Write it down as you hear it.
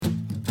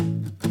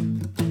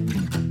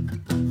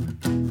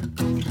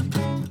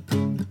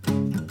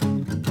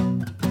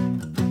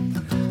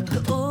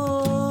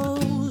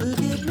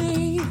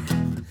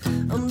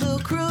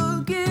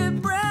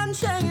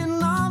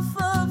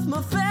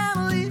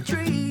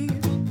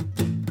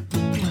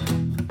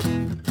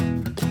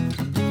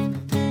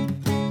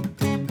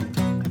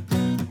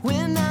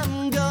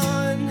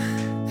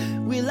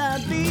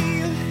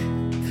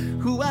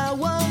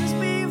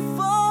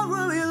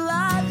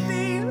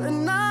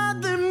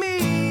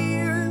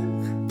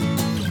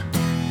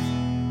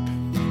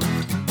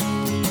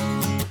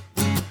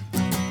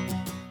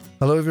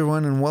Hello,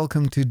 everyone, and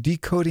welcome to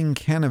Decoding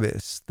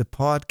Cannabis, the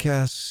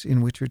podcast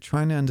in which we're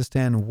trying to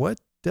understand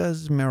what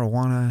does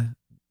marijuana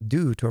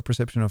do to our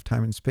perception of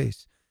time and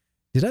space.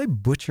 Did I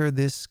butcher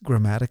this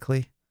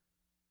grammatically?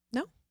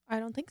 No, I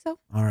don't think so.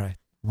 All right.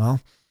 Well,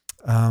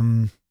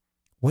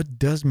 what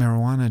does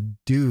marijuana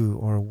do,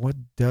 or what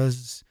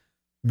does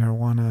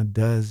marijuana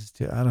does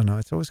to? I don't know.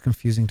 It's always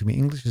confusing to me.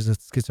 English is a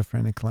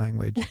schizophrenic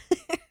language.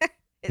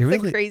 It's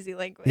a crazy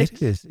language.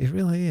 It is. It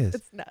really is.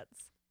 It's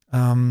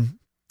nuts.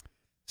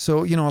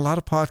 So, a lot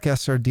of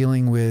podcasts are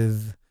dealing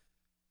with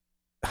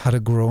how to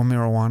grow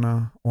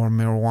marijuana or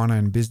marijuana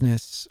in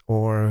business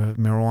or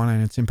marijuana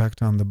and its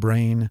impact on the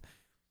brain.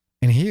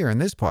 And here in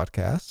this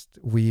podcast,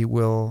 we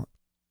will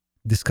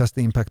discuss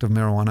the impact of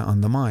marijuana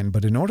on the mind.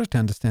 But in order to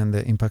understand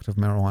the impact of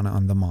marijuana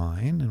on the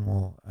mind, and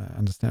we'll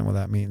understand what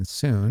that means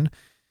soon,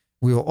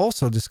 we will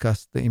also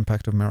discuss the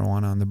impact of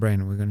marijuana on the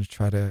brain. We're going to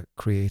try to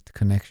create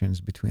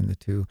connections between the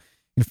two.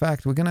 In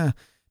fact, we're going to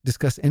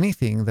discuss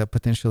anything that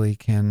potentially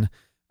can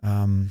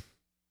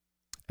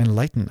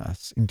enlighten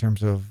us in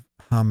terms of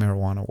how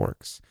marijuana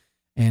works.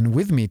 And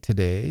with me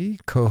today,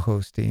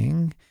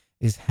 co-hosting,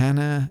 is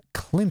Hannah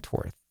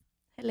Clintworth.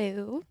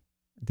 Hello.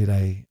 Did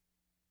I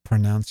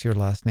pronounce your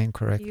last name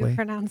correctly? You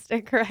pronounced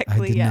it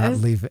correctly, I did not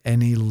leave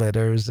any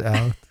letters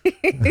out.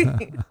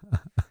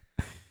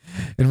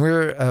 And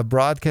we're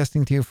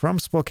broadcasting to you from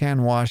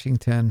Spokane,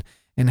 Washington.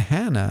 And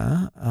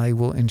Hannah, I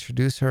will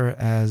introduce her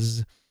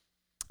as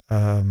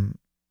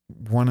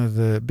one of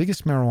the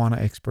biggest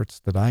marijuana experts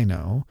that I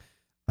know.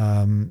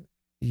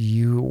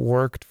 You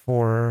worked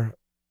for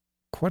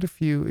quite a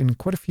few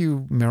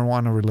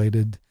marijuana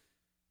related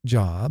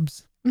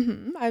jobs.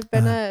 Mm-hmm. I've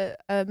been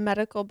a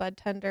medical bud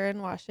tender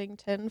in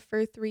Washington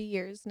for 3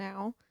 years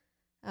now.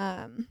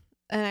 And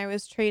I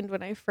was trained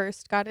when I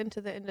first got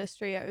into the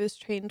industry. I was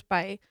trained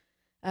by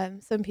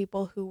some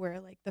people who were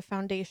like the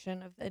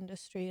foundation of the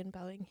industry in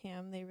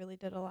Bellingham. They really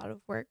did a lot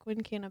of work when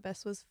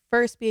cannabis was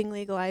first being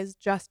legalized,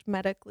 just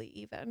medically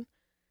even.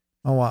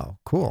 Oh, wow.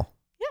 Cool.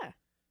 Yeah.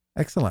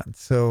 Excellent.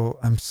 So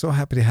I'm so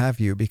happy to have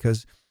you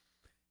because,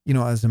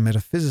 as a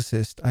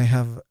metaphysicist, I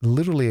have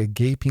literally a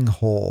gaping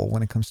hole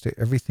when it comes to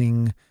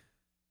everything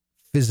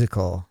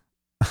physical,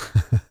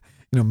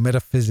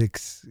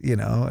 metaphysics,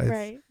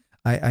 Right.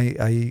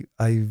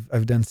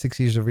 I've done 6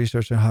 years of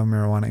research on how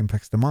marijuana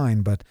impacts the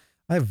mind, but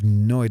I have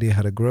no idea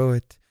how to grow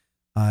it.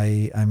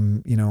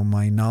 I'm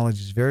my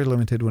knowledge is very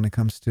limited when it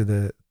comes to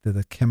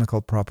the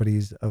chemical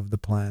properties of the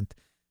plant.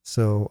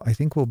 So I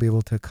think we'll be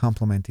able to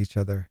complement each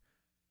other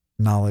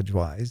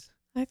knowledge-wise.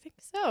 I think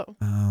so.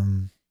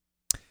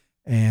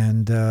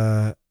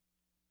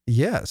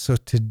 So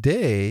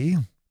today,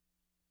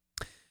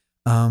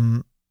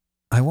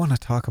 I want to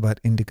talk about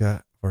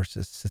indica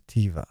versus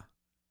sativa.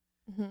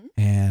 Mm-hmm.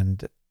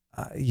 And,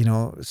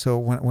 so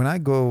when I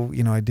go,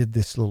 I did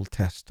this little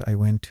test. I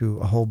went to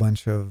a whole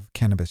bunch of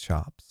cannabis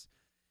shops,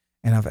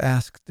 and I've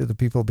asked the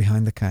people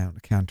behind the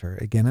counter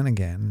again and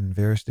again in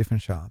various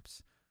different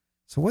shops,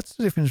 so what's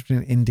the difference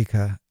between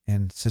indica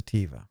and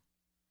sativa?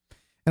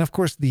 And of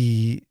course,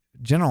 the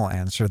general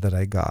answer that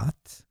I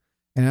got,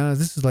 and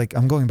this is like,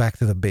 I'm going back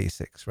to the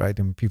basics, right?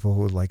 And people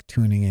who are like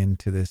tuning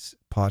into this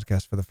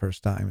podcast for the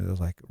first time, it was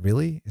like,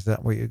 really? Is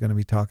that what you're going to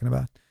be talking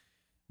about?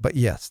 But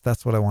yes,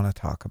 that's what I want to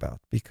talk about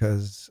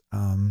because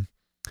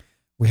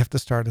we have to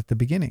start at the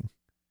beginning.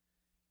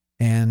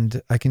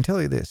 And I can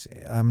tell you this,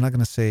 I'm not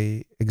going to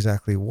say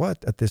exactly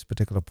what at this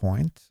particular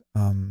point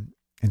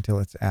until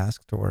it's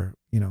asked or,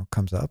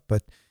 comes up.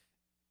 But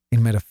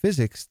in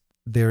metaphysics,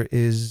 there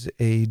is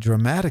a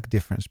dramatic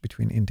difference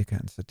between indica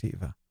and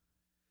sativa.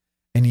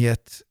 And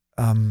yet,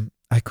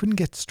 I couldn't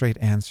get straight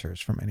answers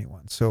from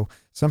anyone. So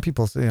some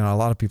people say, a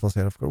lot of people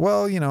said, of course,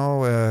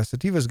 well,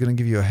 sativa is going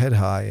to give you a head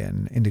high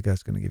and indica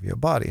is going to give you a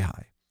body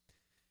high.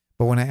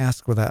 But when I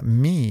asked what that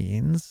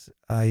means,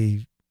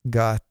 I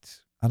got,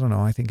 I don't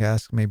know, I think I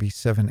asked maybe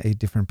 7, 8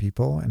 different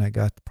people, and I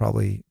got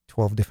probably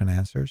 12 different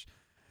answers.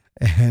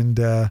 And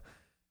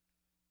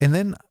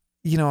then,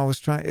 I was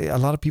trying,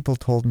 some people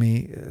told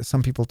me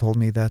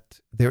that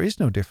there is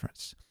no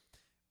difference.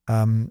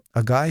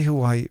 A guy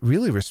who I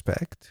really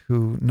respect,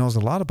 who knows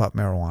a lot about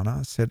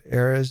marijuana, said,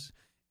 Erez,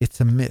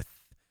 it's a myth.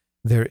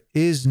 There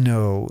is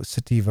no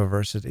sativa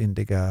versus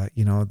indica.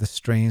 The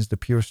strains, the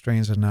pure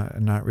strains are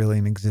not really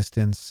in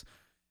existence.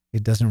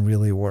 It doesn't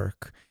really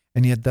work.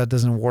 And yet that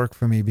doesn't work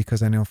for me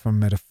because I know from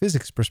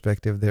metaphysics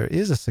perspective, there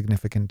is a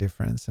significant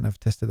difference. And I've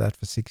tested that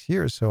for 6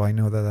 years. So I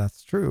know that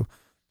that's true.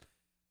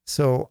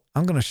 So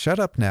I'm going to shut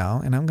up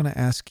now and I'm going to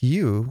ask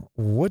you,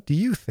 what do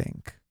you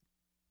think?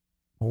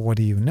 Or what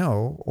do you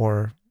know?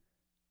 Or,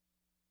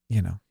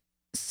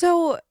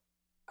 So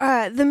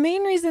the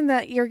main reason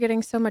that you're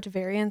getting so much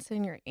variance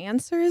in your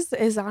answers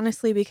is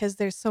honestly because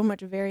there's so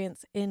much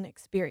variance in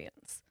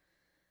experience.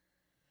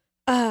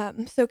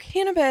 So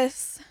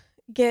cannabis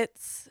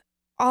gets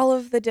all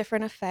of the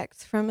different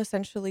effects from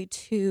essentially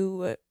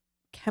 2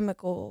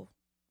 chemical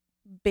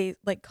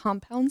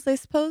compounds, I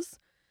suppose.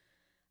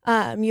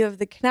 You have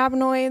the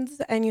cannabinoids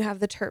and you have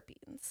the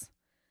terpenes.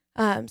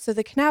 So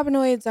the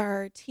cannabinoids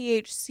are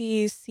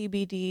THC,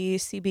 CBD,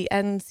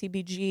 CBN,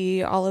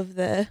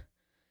 CBG,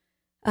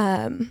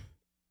 um,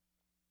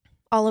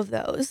 all of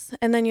those.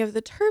 And then you have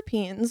the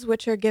terpenes,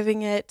 which are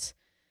giving it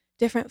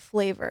different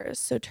flavors.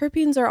 So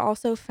terpenes are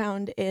also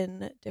found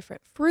in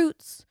different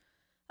fruits.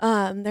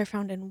 They're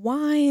found in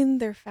wine.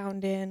 They're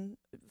found in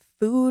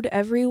food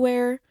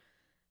everywhere.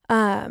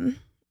 Um,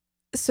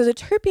 so the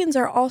terpenes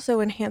are also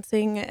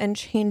enhancing and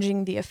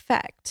changing the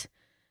effect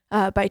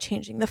by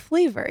changing the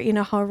flavor. You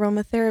know how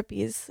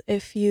aromatherapies,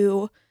 if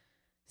you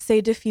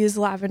say diffuse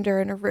lavender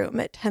in a room,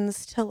 it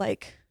tends to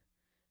like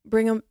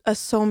bring a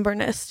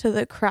somberness to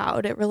the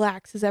crowd. It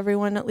relaxes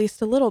everyone at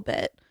least a little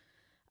bit.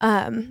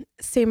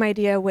 Same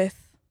idea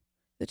with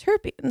the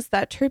terpenes.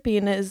 That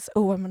terpene is,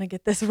 oh, I'm going to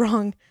get this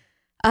wrong.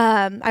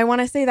 I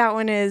want to say that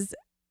one is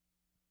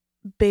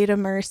beta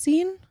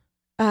myrcene,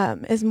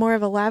 is more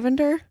of a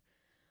lavender,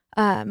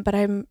 but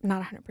I'm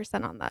not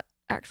 100% on that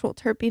actual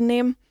terpene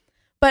name.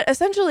 But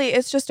essentially,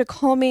 it's just a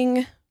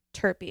calming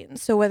terpene.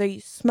 So whether you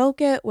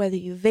smoke it, whether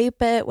you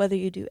vape it, whether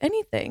you do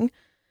anything,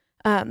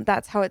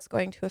 that's how it's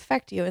going to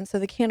affect you. And so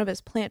the cannabis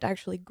plant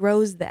actually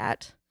grows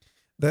that.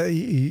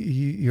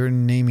 You're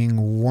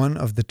naming one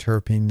of the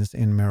terpenes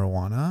in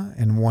marijuana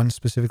and one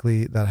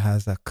specifically that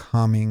has a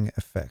calming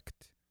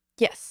effect.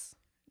 Yes.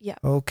 Yeah.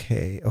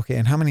 Okay.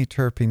 And how many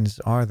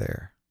terpenes are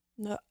there?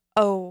 No.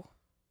 Oh,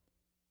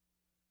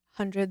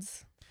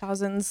 hundreds,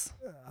 thousands.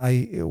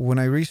 When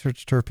I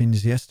researched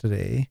terpenes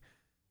yesterday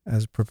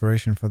as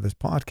preparation for this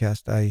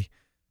podcast,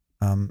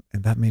 and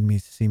that made me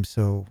seem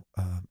so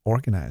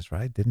organized,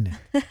 right? Didn't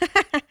it?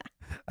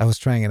 I was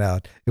trying it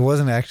out. It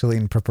wasn't actually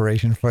in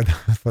preparation for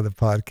the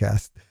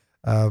podcast.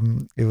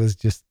 It was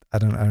just I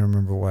don't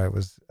remember why I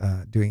was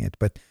doing it,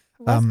 but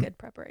it was good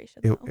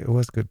preparation. It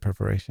was good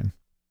preparation.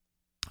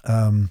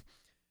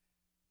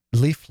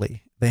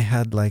 Leafly, they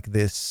had like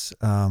this,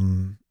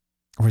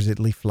 or is it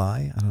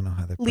Leafly? I don't know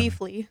how they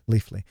Leafly.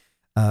 Leafly.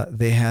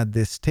 They had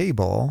this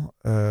table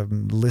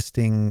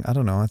listing. I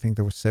don't know. I think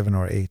there were 7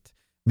 or 8.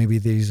 Maybe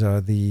these are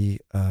the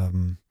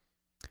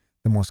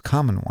most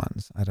common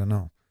ones. I don't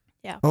know.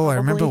 Yeah. Oh, probably. I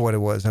remember what it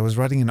was. I was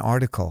writing an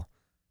article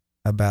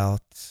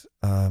about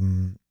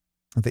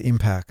the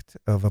impact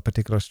of a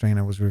particular strain.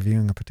 I was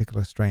reviewing a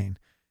particular strain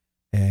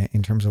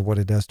in terms of what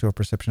it does to our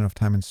perception of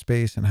time and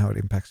space and how it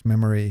impacts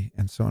memory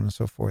and so on and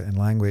so forth and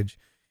language.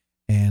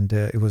 And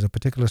it was a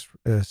particular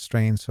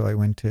strain, so I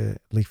went to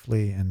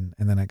Leafly and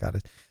then I got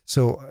it.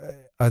 So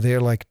are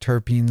there like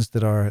terpenes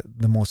that are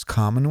the most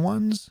common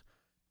ones?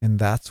 And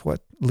that's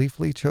what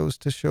Leafly chose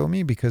to show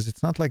me? Because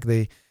it's not like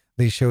they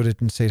showed it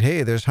and said,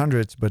 hey, there's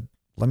hundreds, but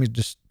let me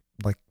just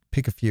like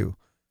pick a few.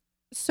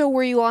 So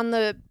were you on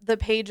the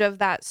page of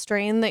that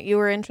strain that you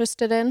were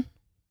interested in?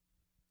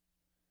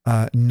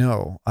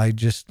 No, I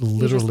just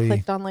literally you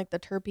just clicked on like the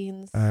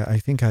terpenes. I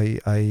think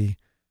I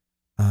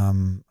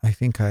Googled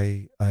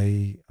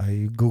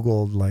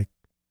like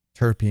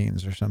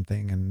terpenes or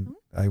something, and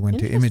I went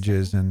to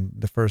images, and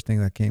the first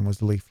thing that came was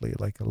Leafly,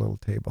 like a little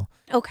table.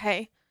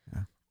 Okay.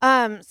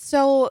 Yeah.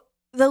 So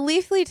the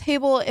Leafly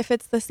table, if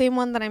it's the same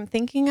one that I'm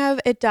thinking of,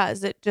 it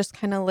does. It just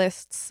kind of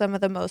lists some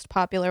of the most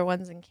popular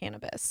ones in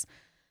cannabis.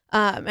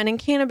 And in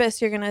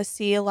cannabis, you're going to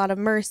see a lot of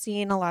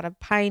myrcene, a lot of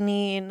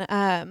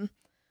pinene.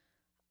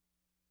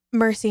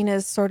 Myrcene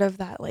is sort of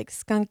that like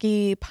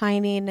skunky.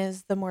 Pinene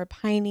is the more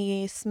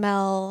piney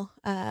smell.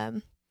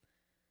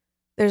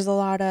 There's a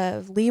lot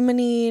of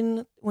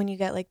limonene when you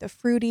get like the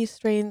fruity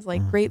strains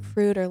like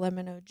grapefruit or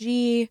lemon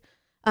OG.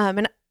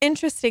 And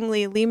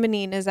interestingly,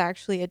 limonene is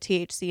actually a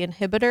THC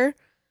inhibitor.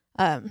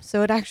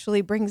 So it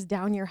actually brings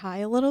down your high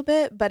a little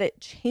bit, but it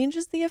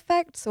changes the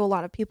effect. So a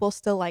lot of people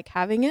still like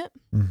having it.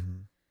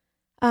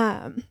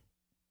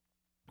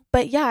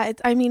 But yeah,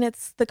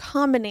 it's the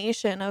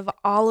combination of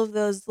all of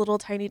those little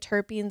tiny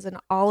terpenes and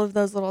all of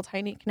those little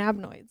tiny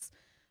cannabinoids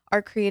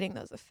are creating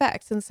those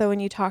effects. And so when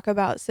you talk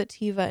about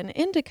sativa and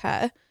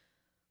indica,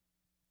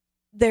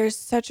 there's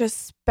such a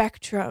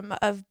spectrum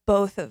of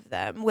both of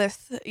them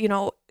with,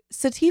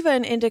 sativa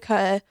and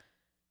indica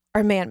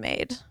are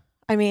man-made.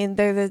 I mean,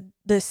 they're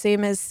the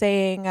same as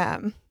saying,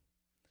 I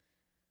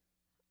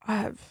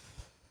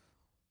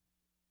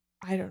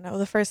don't know.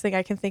 The first thing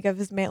I can think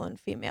of is male and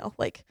female.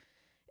 Like,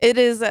 it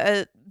is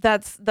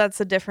that's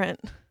a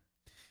different.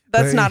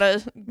 That's not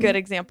a good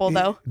example,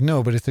 though.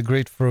 No, but it's a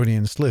great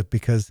Freudian slip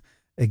because,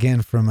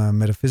 again, from a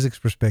metaphysics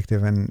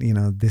perspective, and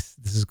this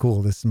is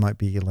cool. This might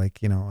be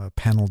like a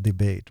panel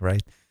debate,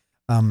 right?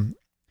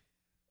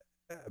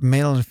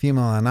 Male and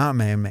female are not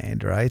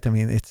man-made, right? I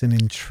mean, it's an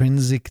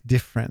intrinsic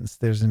difference.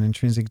 There's an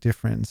intrinsic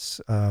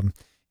difference.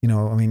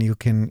 You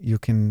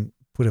can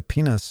put a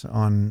penis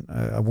on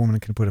a woman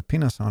can put a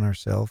penis on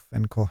herself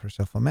and call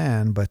herself a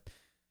man, but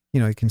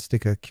you can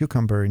stick a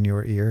cucumber in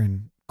your ear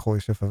and call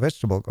yourself a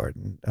vegetable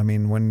garden. I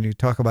mean, when you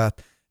talk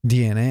about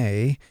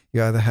DNA,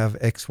 you either have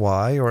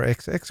XY or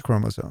XX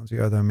chromosomes.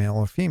 You're either male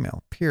or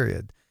female,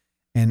 period.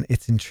 And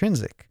it's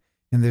intrinsic.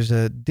 And there's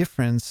a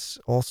difference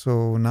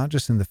also, not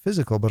just in the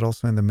physical, but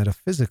also in the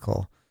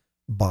metaphysical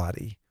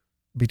body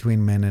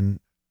between men and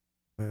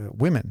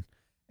women.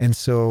 And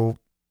so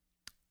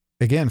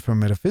again, from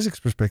a metaphysics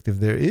perspective,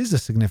 there is a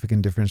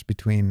significant difference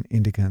between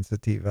indica and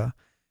sativa.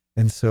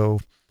 And so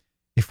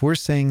if we're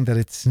saying that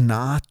it's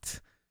not,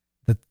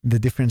 that the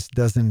difference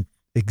doesn't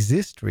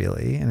exist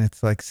really, and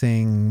it's like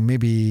saying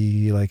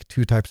maybe like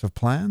two types of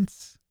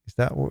plants, is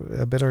that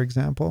a better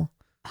example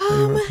that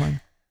you were Um, applying?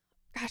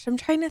 gosh, I'm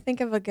trying to think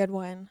of a good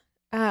one.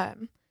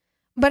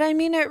 But I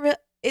mean,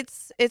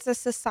 it's a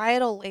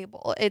societal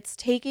label. It's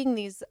taking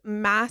these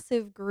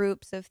massive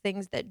groups of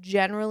things that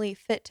generally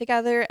fit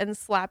together and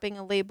slapping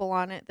a label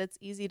on it that's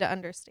easy to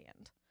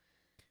understand.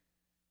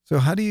 So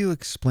how do you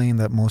explain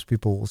that most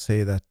people will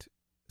say that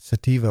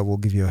sativa will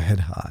give you a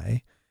head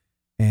high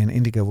and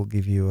indica will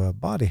give you a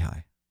body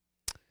high?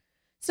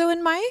 So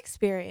in my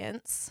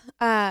experience,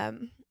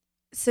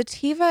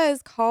 sativa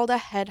is called a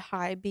head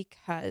high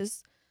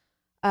because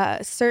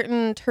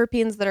certain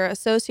terpenes that are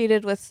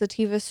associated with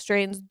sativa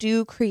strains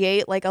do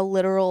create like a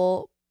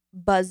literal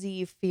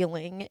buzzy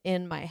feeling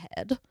in my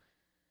head.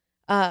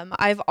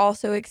 I've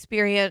also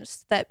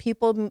experienced that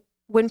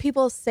when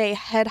people say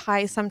head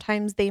high,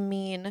 sometimes they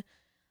mean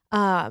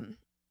um,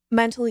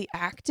 mentally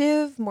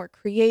active, more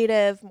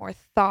creative, more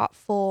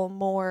thoughtful,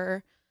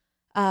 more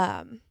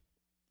um,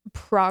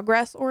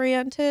 progress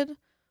oriented.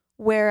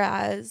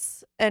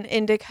 Whereas an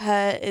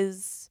indica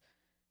is,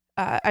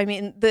 I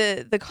mean,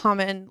 the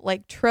common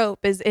like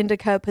trope is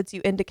indica puts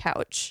you into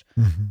couch.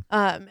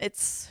 Mm-hmm.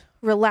 It's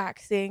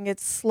relaxing,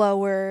 it's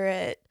slower,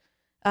 it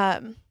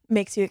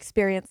makes you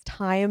experience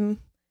time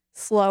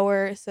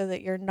slower so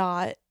that you're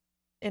not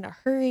in a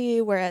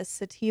hurry, whereas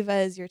sativa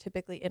is you're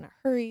typically in a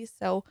hurry.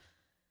 So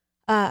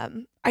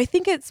I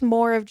think it's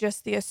more of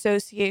just the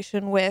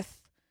association with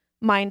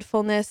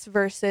mindfulness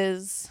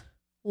versus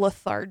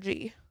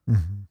lethargy.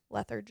 Mm-hmm.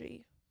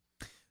 Lethargy.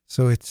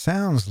 So it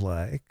sounds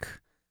like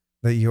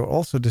that you're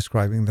also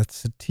describing that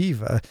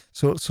sativa.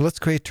 So let's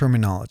create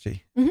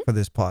terminology Mhm. for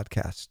this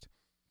podcast.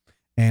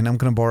 And I'm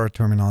going to borrow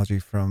terminology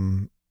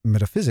from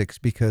metaphysics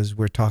because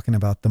we're talking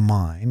about the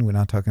mind. We're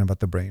not talking about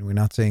the brain. We're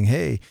not saying,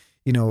 hey,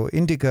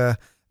 indica,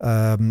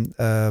 um,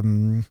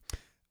 um,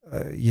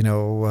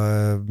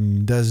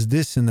 does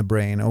this in the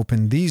brain,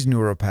 open these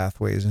neural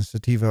pathways, and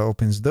sativa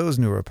opens those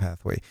neural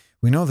pathways.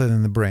 We know that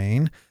in the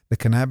brain, the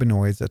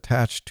cannabinoids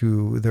attached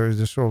to,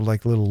 there's sort of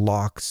like little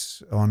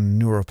locks on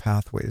neural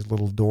pathways,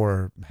 little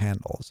door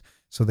handles.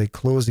 So they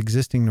close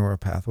existing neural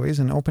pathways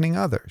and opening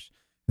others.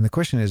 And the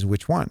question is,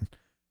 which one,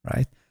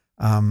 right?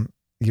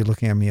 You're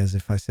looking at me as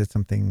if I said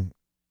something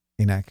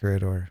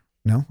inaccurate or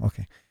no?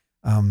 Okay.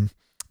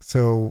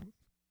 So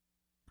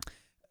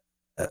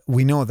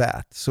we know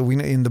that. So we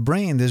know in the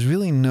brain, there's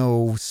really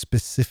no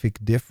specific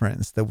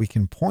difference that we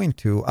can point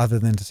to other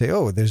than to say,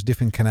 oh, there's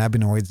different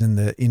cannabinoids in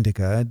the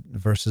indica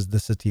versus the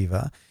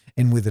sativa.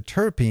 And with the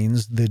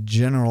terpenes, the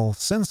general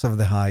sense of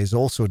the high is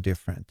also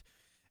different.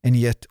 And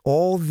yet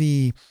all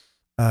the,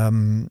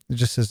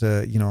 just as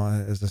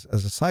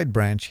as a side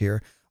branch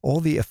here,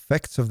 all the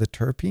effects of the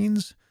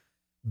terpenes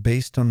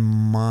based on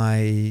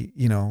my,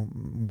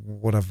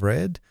 what I've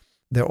read,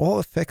 they're all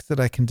effects that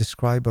I can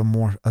describe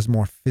as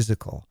more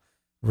physical,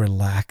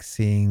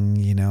 relaxing,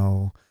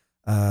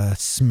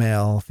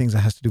 smell, things that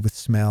has to do with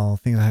smell,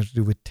 things that has to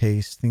do with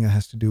taste, things that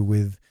has to do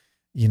with,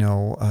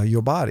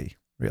 your body,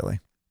 really,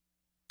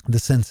 the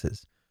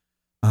senses,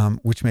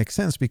 which makes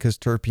sense because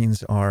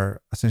terpenes are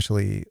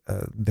essentially,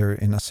 they're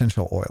in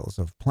essential oils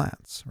of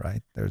plants,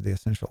 right? They're the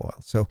essential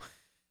oils. So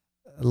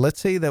let's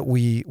say that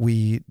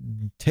we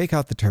take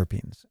out the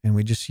terpenes and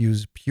we just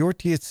use pure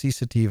THC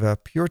sativa,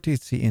 pure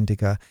THC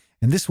indica,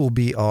 and this will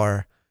be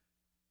our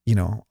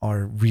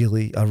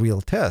a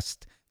real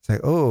test. It's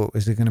like, oh,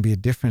 is there going to be a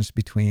difference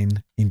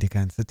between indica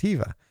and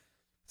sativa?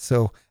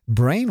 So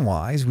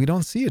brain-wise, we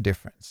don't see a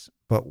difference,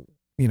 but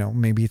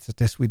maybe it's a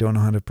test we don't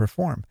know how to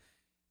perform.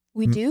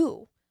 We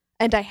do.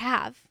 And I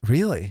have.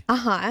 Really?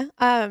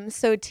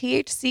 So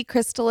THC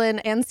crystalline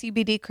and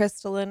CBD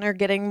crystalline are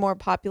getting more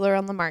popular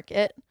on the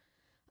market.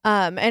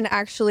 And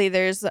actually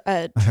there's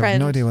a trend. I have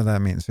no idea what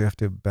that means. So you have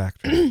to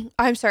backtrack.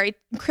 I'm sorry.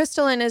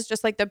 Crystalline is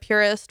just like the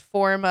purest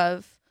form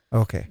of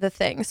Okay. the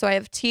thing. So I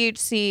have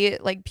THC,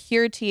 like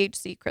pure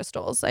THC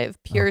crystals. I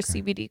have pure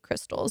CBD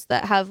crystals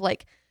that have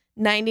like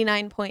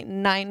 99.9%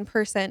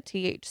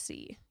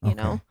 THC, you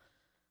know?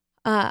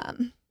 I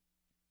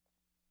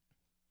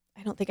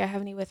don't think I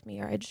have any with me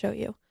or I'd show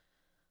you.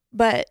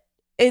 But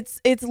it's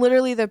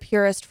literally the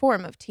purest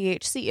form of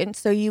THC. And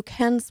so you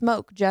can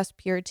smoke just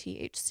pure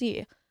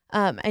THC.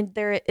 And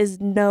there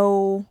is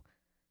no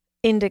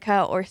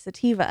indica or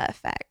sativa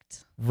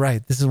effect.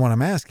 Right. This is what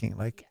I'm asking.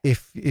 Like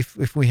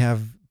if we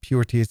have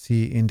pure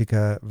THC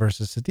indica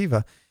versus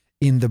sativa,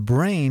 in the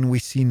brain we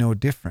see no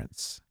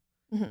difference.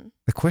 Mm-hmm.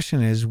 The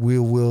question is,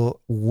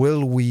 will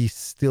we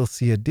still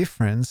see a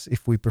difference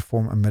if we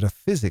perform a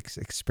metaphysics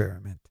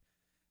experiment?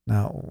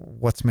 Now,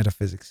 what's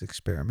metaphysics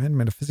experiment?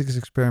 Metaphysics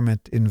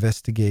experiment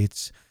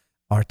investigates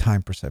our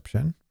time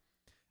perception.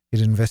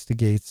 It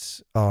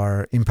investigates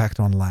our impact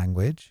on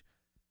language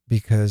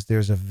because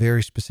there's a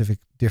very specific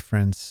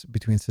difference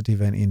between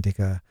sativa and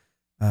indica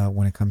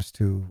when it comes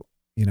to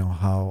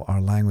how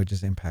our language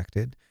is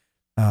impacted.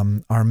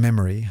 our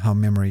memory, how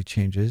memory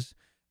changes,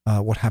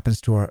 what happens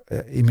to our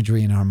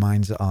imagery in our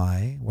mind's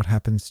eye, what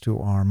happens to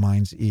our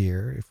mind's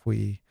ear if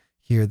we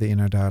hear the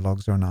inner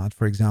dialogues or not.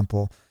 For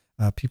example,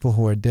 people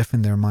who are deaf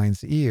in their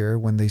mind's ear,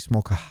 when they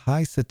smoke a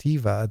high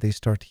sativa, they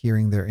start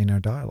hearing their inner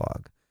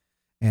dialogue.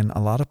 And a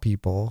lot of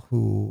people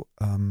who,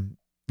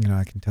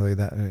 I can tell you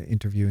that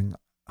interviewing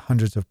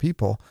hundreds of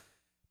people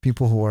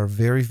who are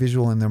very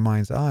visual in their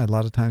mind's eye, a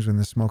lot of times when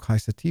they smoke high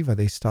sativa,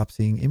 they stop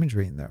seeing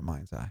imagery in their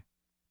mind's eye.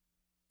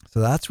 So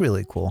that's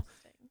really cool.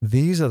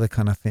 These are the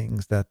kind of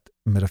things that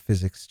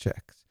metaphysics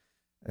checks.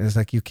 It's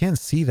like you can't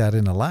see that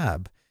in a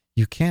lab.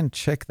 You can't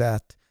check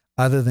that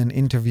other than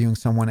interviewing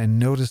someone and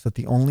notice that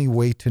the only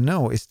way to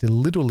know is to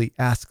literally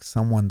ask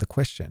someone the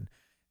question.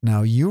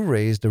 Now, you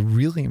raised a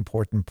really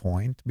important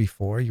point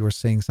before. You were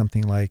saying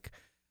something like,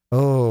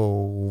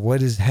 oh,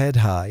 what is head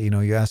high?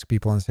 You ask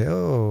people and say,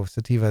 oh,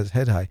 sativa is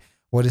head high.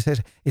 What is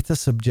head? It's a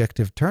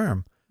subjective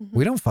term. Mm-hmm.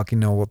 We don't fucking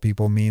know what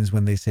people means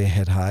when they say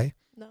head high.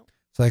 No.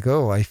 It's like,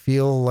 oh, I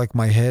feel like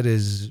my head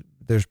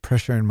there's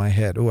pressure in my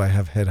head. Oh, I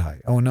have head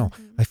high. Oh, no,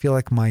 mm-hmm. I feel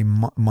like my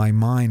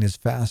mind is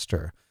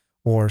faster.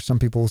 Or some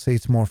people will say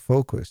it's more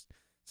focused.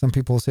 Some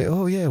people will say,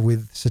 oh, yeah,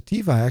 with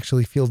sativa, I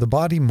actually feel the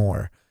body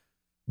more.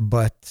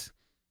 But...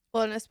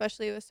 Well, and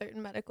especially with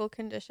certain medical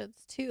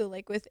conditions too,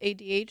 like with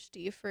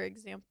ADHD, for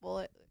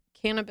example,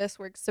 cannabis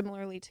works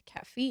similarly to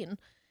caffeine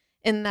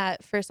in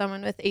that for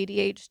someone with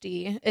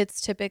ADHD, it's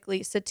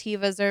typically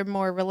sativas are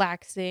more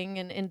relaxing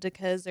and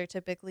indicas are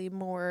typically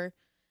more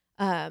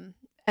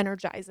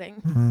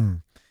energizing. Mm-hmm.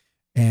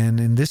 And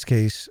in this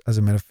case, as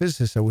a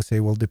metaphysicist, I would say,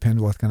 well,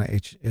 depend what kind of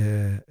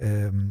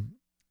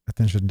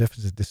attention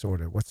deficit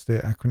disorder. What's the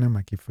acronym?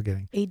 I keep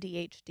forgetting.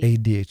 ADHD.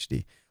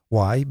 ADHD.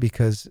 Why?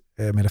 Because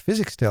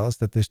metaphysics tells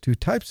that there's two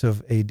types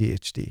of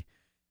ADHD.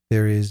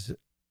 There is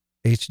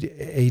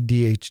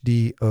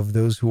ADHD of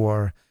those who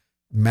are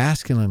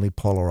masculinely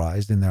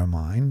polarized in their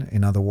mind,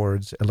 in other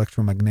words,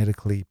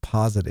 electromagnetically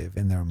positive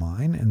in their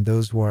mind, and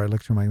those who are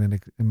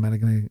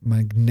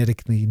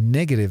magnetically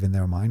negative in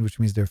their mind, which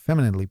means they're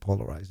femininely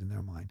polarized in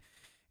their mind.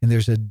 And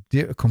there's a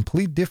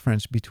complete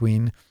difference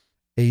between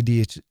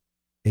ADHD.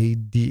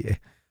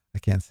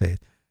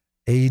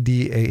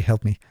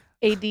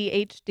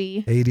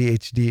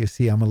 You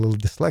see, I'm a little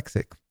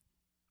dyslexic.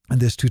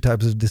 And there's two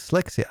types of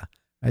dyslexia.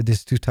 Right?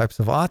 There's two types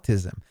of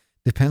autism.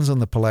 Depends on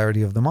the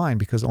polarity of the mind,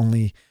 because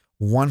only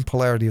one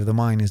polarity of the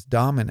mind is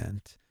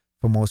dominant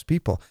for most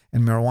people.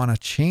 And marijuana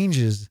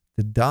changes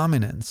the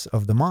dominance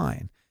of the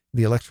mind,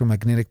 the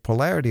electromagnetic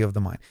polarity of the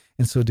mind.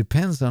 And so it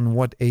depends on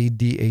what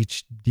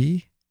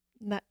ADHD.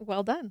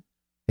 Well done.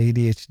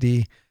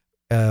 ADHD,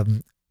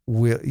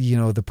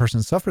 the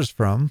person suffers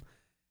from.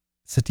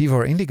 Sativa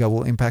or indica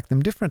will impact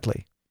them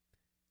differently.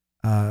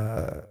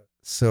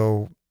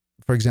 So,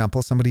 for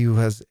example, somebody who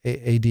has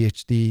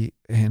ADHD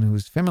and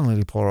who's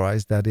femininely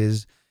polarized, that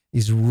is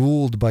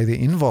ruled by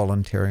the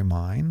involuntary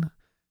mind,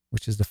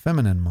 which is the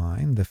feminine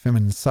mind, the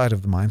feminine side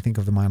of the mind. Think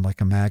of the mind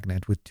like a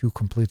magnet with two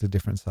completely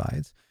different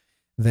sides.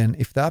 Then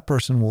if that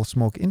person will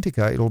smoke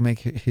indica, it'll make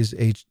his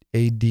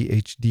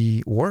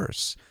ADHD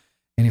worse.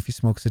 And if he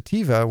smokes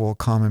sativa, it will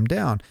calm him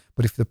down.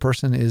 But if the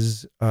person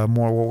is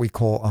more what we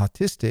call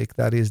autistic,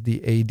 that is the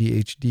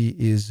ADHD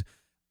is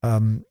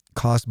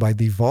caused by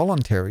the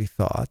voluntary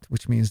thought,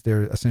 which means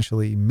they're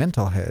essentially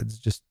mental heads,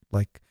 just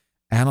like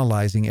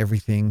analyzing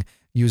everything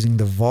using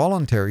the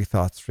voluntary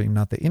thought stream,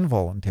 not the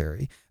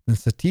involuntary, then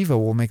sativa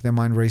will make their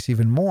mind race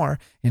even more,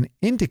 and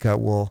indica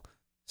will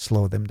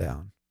slow them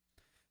down.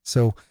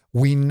 So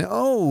we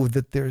know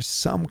that there's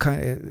some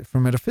kind,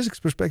 from a metaphysics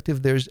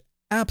perspective, there's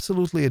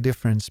absolutely a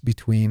difference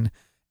between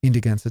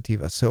indica and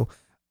sativa. So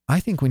I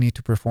think we need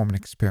to perform an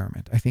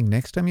experiment. I think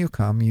next time you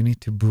come, you need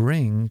to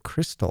bring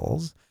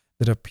crystals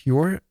that are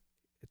pure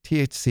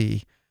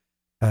THC,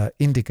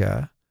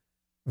 indica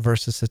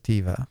versus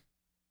sativa.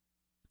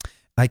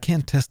 I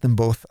can't test them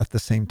both at the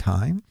same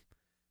time,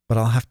 but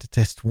I'll have to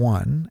test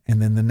one,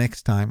 and then the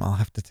next time I'll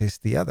have to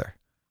test the other.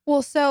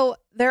 Well, so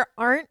there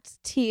aren't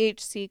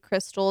THC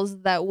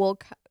crystals that will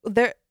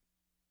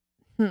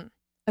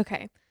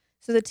Okay.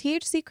 So the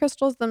THC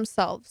crystals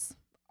themselves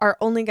are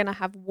only going to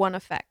have one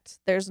effect.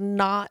 There's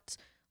not,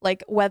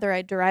 like, whether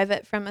I derive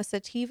it from a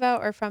sativa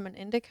or from an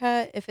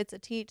indica, if it's a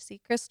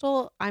THC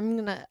crystal, I'm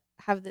going to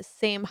have the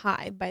same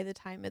high by the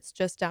time it's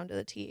just down to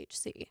the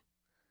THC.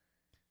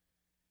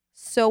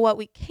 So what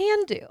we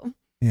can do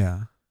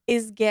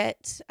is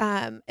get,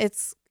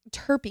 it's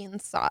terpene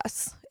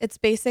sauce. It's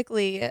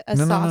basically a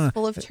sauce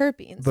full of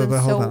terpenes. But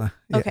hold on.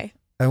 Okay.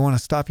 I want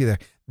to stop you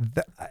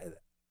there.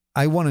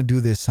 I want to do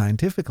this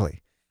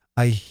scientifically.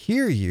 I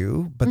hear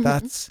you, but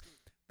that's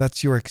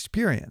your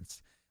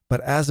experience. But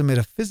as a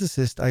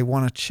metaphysicist, I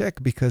want to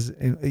check because,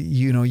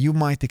 you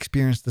might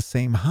experience the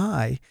same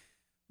high,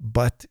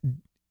 but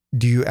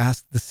do you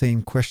ask the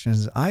same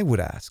questions I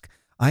would ask?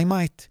 I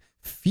might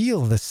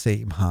feel the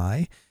same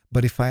high,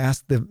 but if I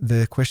ask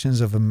the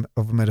questions of a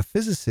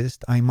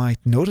metaphysicist, I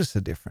might notice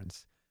a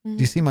difference. Do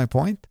you see my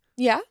point?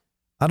 Yeah.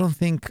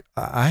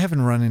 I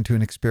haven't run into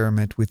an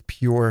experiment with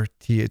pure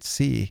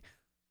THC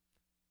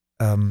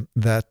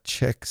that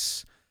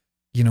checks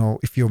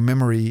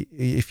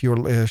if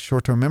your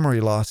short-term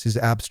memory loss is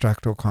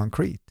abstract or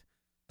concrete.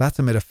 That's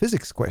a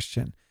metaphysics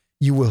question.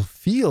 You will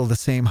feel the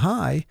same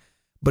high,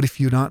 but if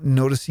you're not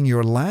noticing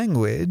your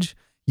language,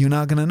 you're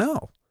not going to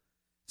know.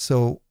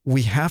 So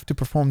we have to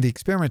perform the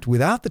experiment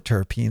without the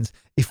terpenes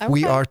if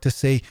we are to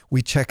say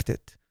we checked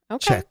it.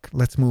 Okay. Check.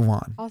 Let's move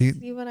on. I'll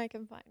see what I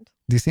can find.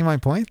 Do you see my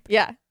point?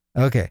 Yeah.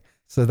 Okay.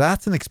 So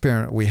that's an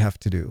experiment we have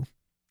to do.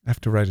 I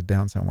have to write it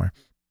down somewhere.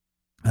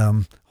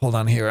 Hold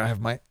on here. I have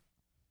my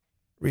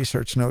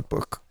research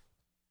notebook,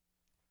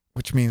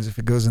 which means if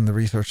it goes in the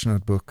research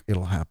notebook,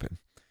 it'll happen.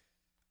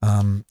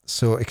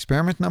 So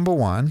experiment number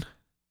 1.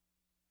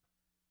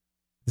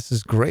 This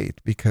is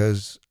great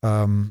because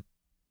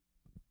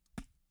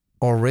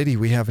already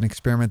we have an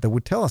experiment that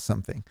would tell us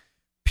something.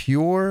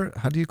 Pure,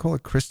 how do you call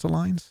it?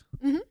 Crystallines?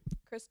 Mm-hmm.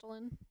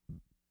 Crystalline.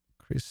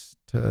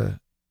 Crystalline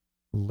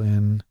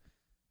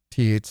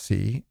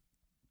THC.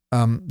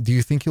 Do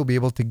you think you'll be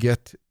able to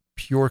get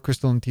pure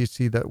crystalline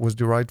THC that was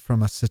derived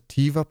from a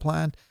sativa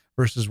plant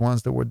versus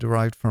ones that were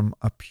derived from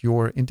a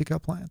pure indica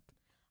plant?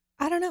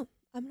 I don't know.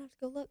 I'm gonna have to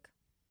go look.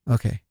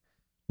 Okay,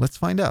 let's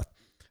find out.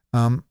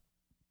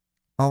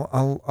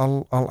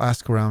 I'll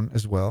ask around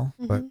as well,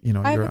 but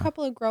I have a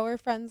couple of grower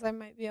friends I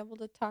might be able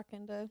to talk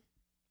into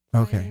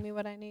finding me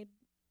what I need.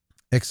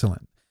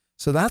 Excellent.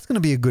 So that's going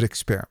to be a good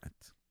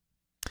experiment.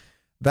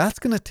 That's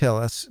going to tell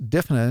us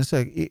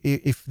definitely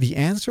if the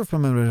answer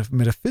from a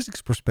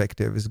metaphysics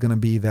perspective is going to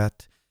be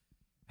that,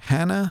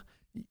 Hannah,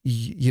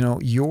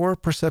 your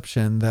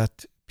perception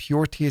that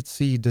pure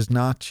THC does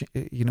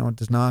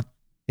not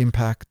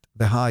impact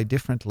the high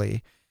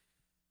differently,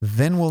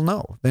 then we'll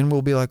know. Then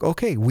we'll be like,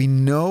 okay, we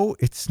know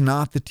it's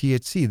not the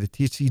THC. The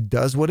THC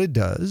does what it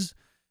does,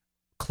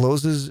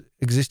 closes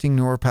existing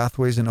neural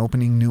pathways and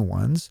opening new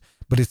ones,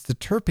 but it's the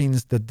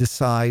terpenes that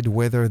decide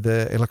whether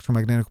the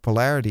electromagnetic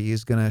polarity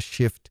is going to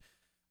shift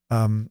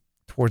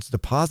towards the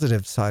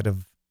positive side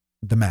of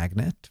the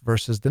magnet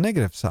versus the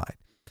negative side.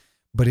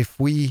 But if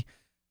we,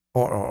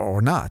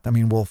 or not,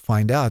 we'll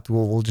find out.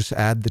 We'll just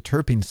add the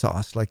terpene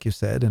sauce, like you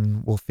said,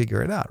 and we'll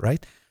figure it out,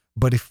 right?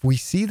 But if we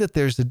see that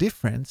there's a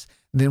difference,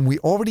 then we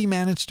already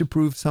managed to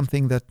prove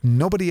something that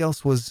nobody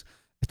else was,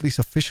 at least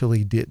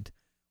officially, did.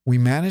 We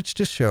managed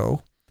to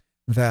show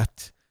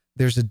that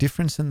there's a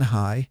difference in the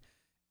high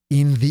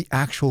in the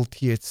actual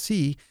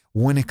THC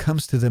when it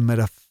comes to the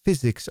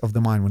metaphysics of the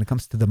mind, when it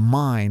comes to the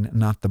mind,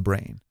 not the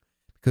brain.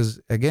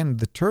 Because again,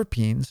 the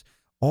terpenes,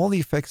 all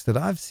the effects that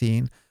I've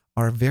seen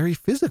are very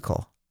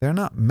physical. They're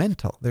not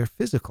mental, they're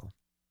physical.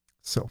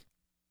 So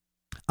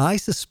I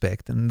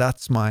suspect, and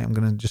I'm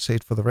going to just say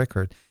it for the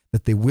record,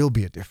 that there will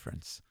be a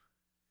difference.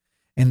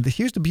 And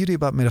here's the beauty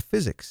about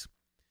metaphysics.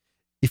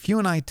 If you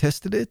and I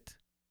tested it,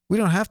 we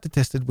don't have to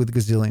test it with a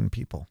gazillion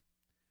people.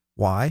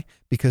 Why?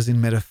 Because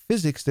in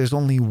metaphysics, there's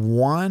only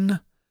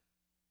one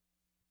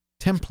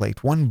template,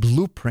 one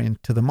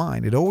blueprint to the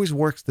mind. It always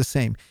works the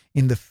same.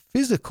 In the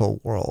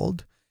physical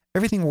world,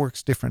 everything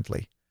works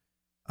differently.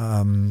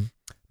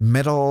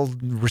 Metal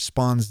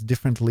responds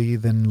differently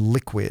than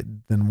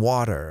liquid, than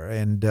water.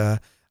 And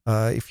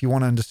if you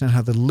want to understand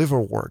how the liver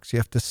works, you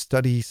have to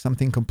study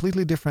something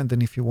completely different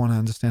than if you want to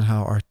understand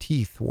how our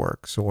teeth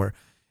works. Or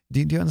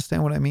do you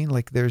understand what I mean?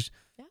 Like there's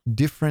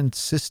different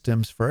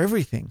systems for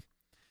everything.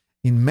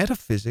 In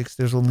metaphysics,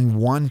 there's only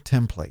one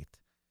template.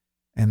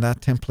 And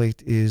that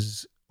template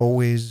is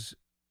always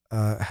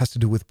has to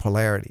do with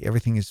polarity.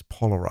 Everything is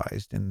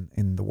polarized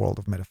in the world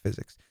of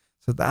metaphysics.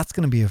 So that's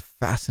going to be a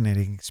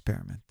fascinating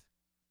experiment.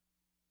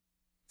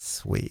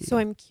 Sweet. So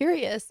I'm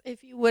curious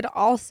if you would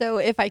also,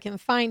 if I can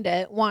find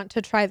it, want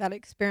to try that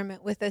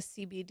experiment with a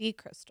CBD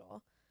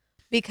crystal,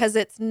 because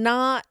it's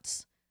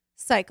not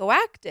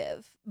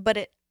psychoactive, but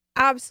it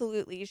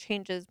absolutely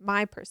changes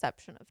my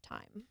perception of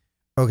time.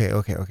 Okay.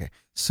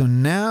 So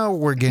now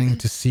we're getting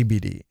to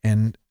CBD,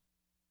 and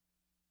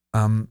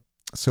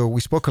so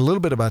we spoke a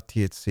little bit about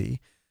THC,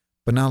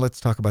 but now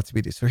let's talk about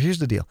CBD. So here's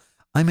the deal.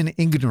 I'm an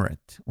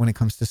ignorant when it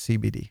comes to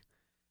CBD.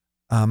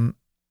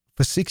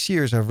 For 6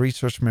 years, I've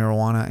researched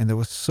marijuana, and there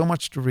was so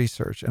much to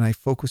research, and I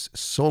focused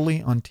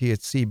solely on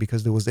THC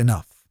because there was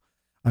enough.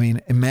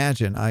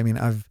 Imagine, I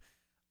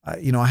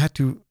had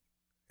to,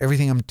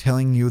 everything I'm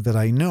telling you that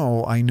I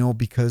know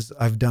because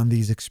I've done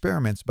these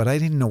experiments, but I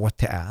didn't know what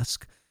to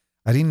ask.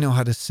 I didn't know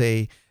how to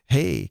say,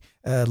 hey,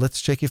 let's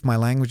check if my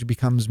language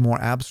becomes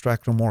more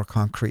abstract or more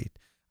concrete.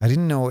 I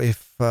didn't know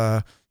if,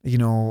 how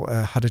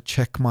to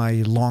check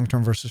my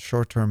long-term versus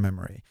short-term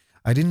memory.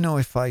 I didn't know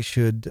if I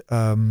should,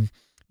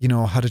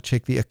 how to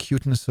check the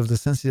acuteness of the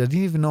senses. I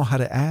didn't even know how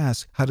to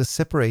ask, how to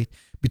separate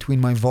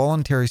between my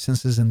voluntary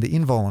senses and the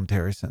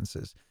involuntary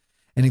senses.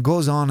 And it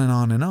goes on and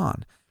on and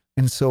on.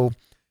 And so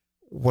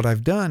what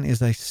I've done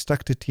is I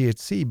stuck to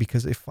THC,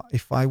 because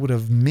if I would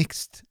have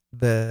mixed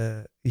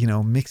the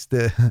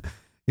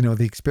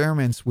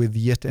experiments with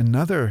yet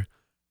another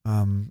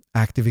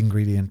active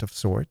ingredient of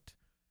sort,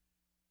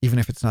 even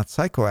if it's not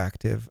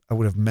psychoactive, I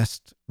would have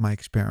messed my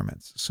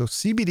experiments. So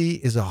CBD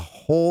is a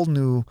whole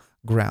new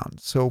ground.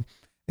 So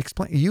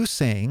explain, you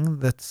saying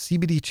that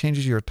CBD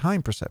changes your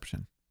time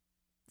perception.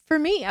 For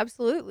me,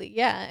 absolutely.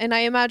 Yeah. And I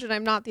imagine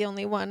I'm not the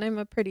only one. I'm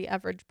a pretty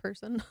average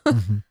person.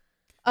 Hmm.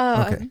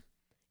 Okay. um,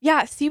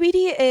 yeah,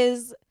 CBD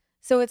is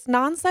so it's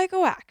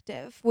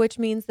non-psychoactive, which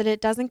means that it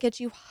doesn't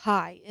get you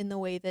high in the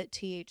way that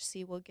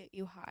THC will get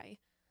you high.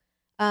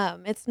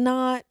 It's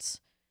not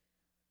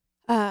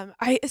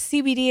I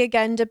CBD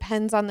again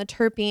depends on the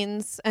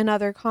terpenes and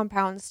other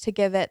compounds to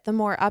give it the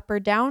more up or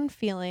down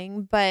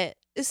feeling, but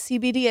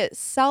CBD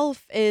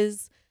itself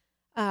is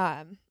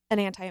an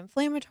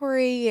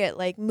anti-inflammatory. It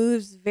like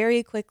moves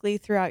very quickly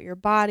throughout your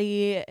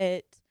body.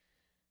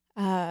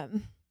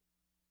 Um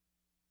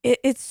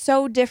it's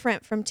so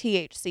different from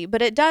THC,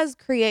 but it does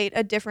create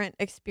a different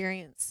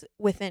experience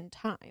within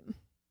time.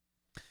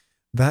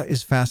 That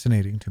is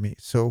fascinating to me.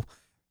 So,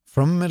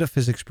 from a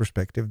metaphysics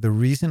perspective, the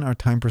reason our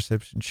time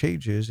perception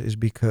changes is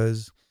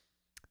because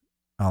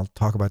I'll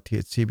talk about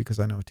THC because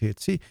I know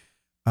THC,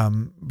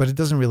 but it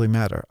doesn't really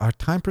matter. Our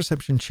time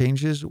perception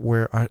changes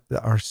where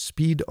our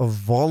speed of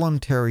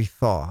voluntary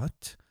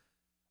thought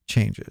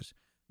changes.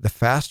 The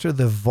faster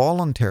the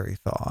voluntary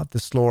thought, the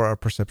slower our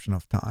perception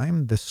of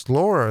time. The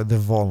slower the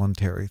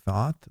voluntary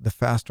thought, the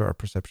faster our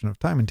perception of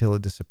time until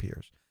it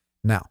disappears.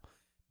 Now,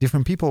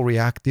 different people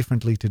react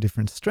differently to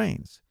different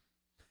strains.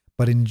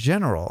 But in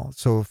general,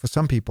 so for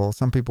some people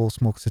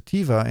smoke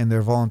sativa and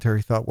their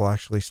voluntary thought will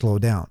actually slow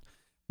down.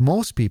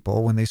 Most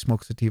people, when they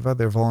smoke sativa,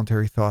 their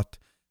voluntary thought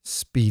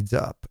speeds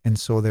up. And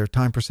so their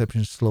time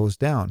perception slows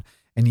down.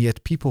 And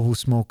yet people who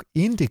smoke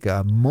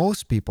indica,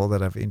 most people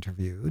that I've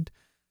interviewed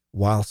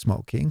while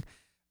smoking,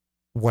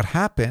 what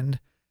happened,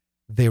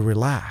 they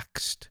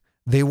relaxed.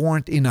 They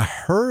weren't in a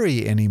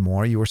hurry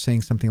anymore. You were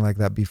saying something like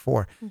that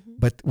before. Mm-hmm.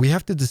 But we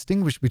have to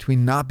distinguish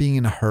between not being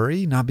in a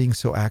hurry, not being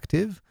so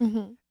active,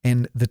 Mm-hmm.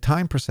 and the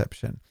time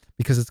perception,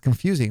 because it's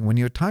confusing. When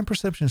your time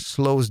perception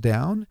slows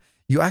down,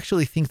 you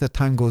actually think that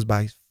time goes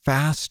by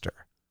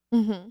faster.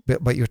 Mm-hmm.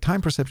 But your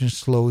time perception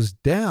slows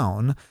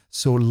down,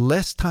 so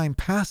less time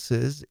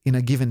passes in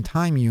a given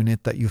time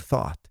unit that you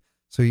thought.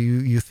 So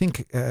you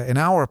think an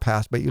hour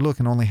passed, but you look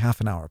and only half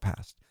an hour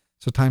passed.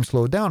 So time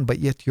slowed down, but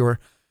yet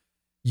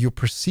you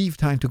perceive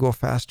time to go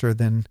faster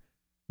than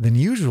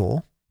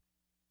usual.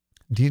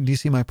 Do you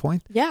see my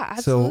point? Yeah,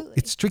 absolutely. So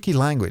it's tricky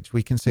language.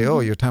 We can say, Mm-hmm. oh,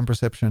 your time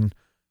perception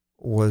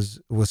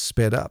was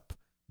sped up,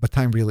 but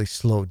time really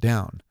slowed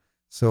down.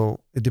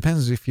 So it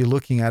depends if you're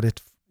looking at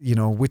it,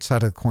 which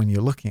side of the coin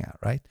you're looking at,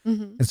 right?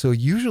 Mm-hmm. And so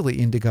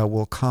usually indica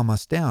will calm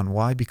us down.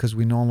 Why? Because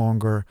we no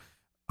longer,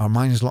 our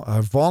mind is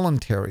our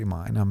voluntary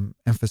mind. I'm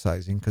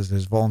emphasizing because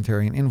there's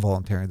voluntary and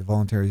involuntary. The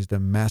voluntary is the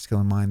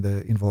masculine mind.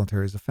 The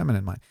involuntary is the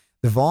feminine mind.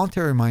 The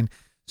voluntary mind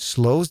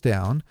slows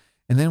down,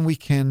 and then we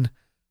can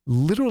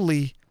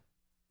literally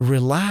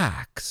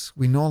relax.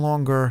 We no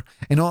longer,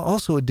 and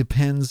also it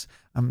depends.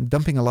 I'm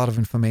dumping a lot of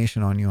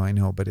information on you, I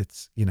know, but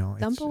it's,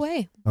 Dump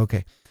away.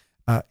 Okay.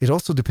 It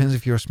also depends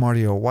if you're a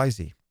smarty or a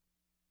wisey.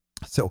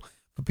 So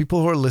for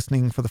people who are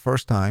listening for the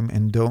first time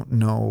and don't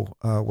know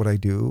what I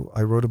do,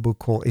 I wrote a book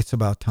called It's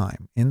About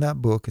Time. In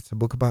that book, it's a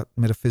book about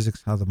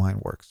metaphysics, how the mind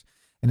works.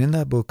 And in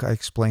that book, I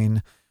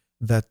explain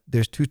that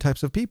there's two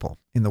types of people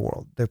in the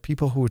world. There are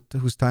people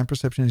whose time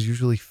perception is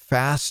usually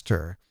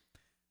faster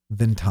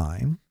than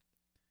time.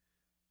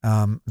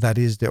 That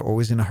is, they're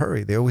always in a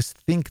hurry. They always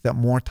think that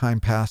more time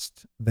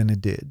passed than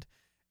it did.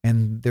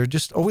 And they're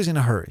just always in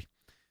a hurry,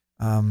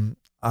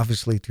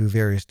 obviously to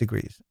various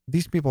degrees.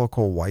 These people are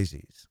called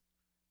wisies.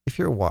 If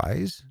you're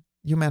wise,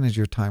 you manage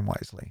your time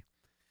wisely.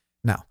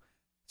 Now,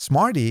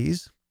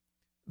 smarties,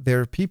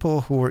 they're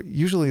people who are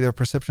usually their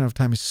perception of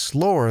time is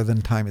slower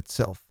than time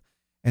itself.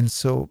 And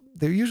so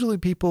they're usually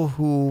people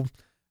who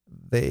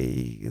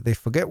they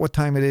forget what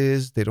time it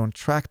is. They don't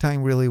track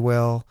time really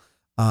well.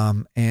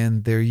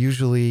 And they're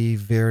usually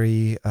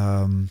very,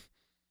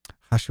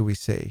 how should we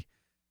say?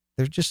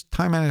 They're just,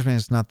 time management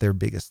is not their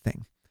biggest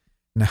thing.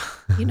 No.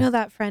 You know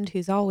that friend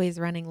who's always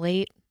running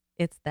late?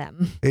 It's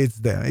them. It's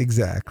them.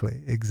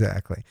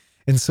 Exactly.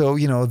 And so,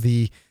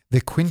 the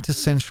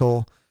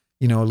quintessential,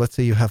 let's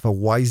say you have a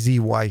wisey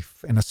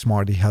wife and a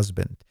smarty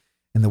husband.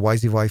 And the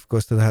wisey wife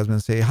goes to the husband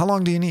and say, how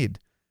long do you need?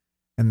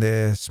 And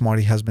the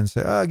smarty husband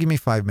say, give me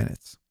 5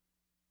 minutes.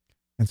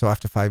 And so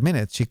after 5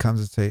 minutes, she comes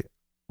and say,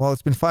 well,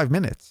 it's been 5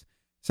 minutes.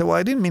 So, well,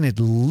 I didn't mean it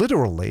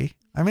literally.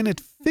 I mean it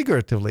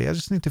figuratively. I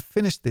just need to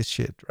finish this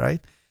shit,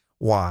 right?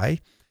 Why?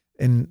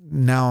 And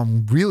now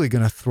I'm really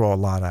going to throw a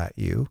lot at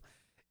you.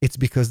 It's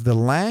because the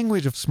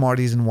language of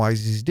smarties and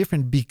wisies is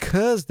different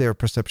because their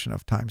perception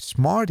of time.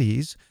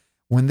 Smarties,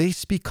 when they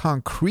speak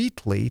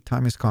concretely,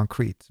 time is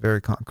concrete, it's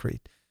very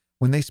concrete.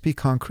 When they speak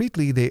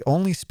concretely, they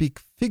only speak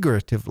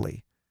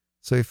figuratively.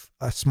 So if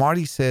a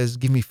smarty says,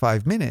 give me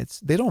 5 minutes,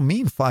 they don't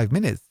mean 5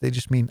 minutes. They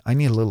just mean, I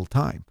need a little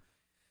time.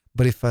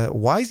 But if a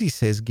wisey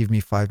says, give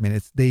me 5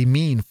 minutes, they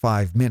mean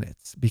 5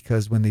 minutes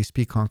because when they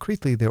speak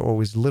concretely, they're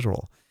always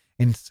literal.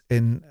 And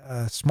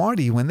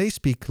smarty, when they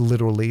speak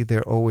literally,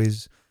 they're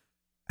always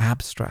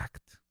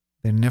abstract.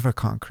 They're never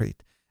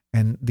concrete.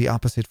 And the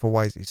opposite for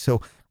wisey. So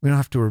we don't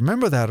have to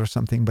remember that or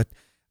something. But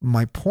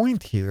my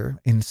point here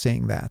in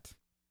saying that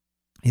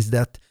is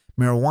that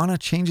marijuana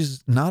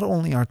changes not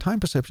only our time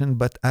perception,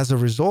 but as a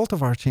result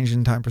of our change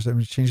in time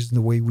perception, it changes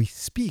the way we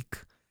speak.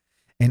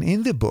 And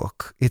in the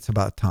book, It's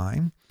About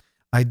Time,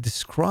 I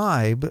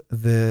describe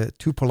the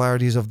two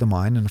polarities of the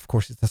mind. And of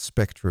course, it's a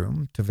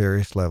spectrum to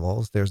various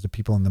levels. There's the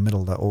people in the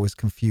middle that always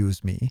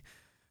confuse me,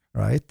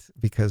 right?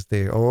 Because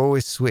they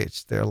always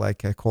switch. They're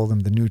like, I call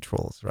them the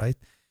neutrals, right?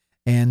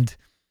 And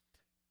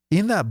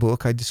in that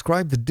book, I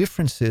describe the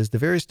differences, the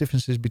various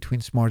differences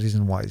between smarties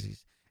and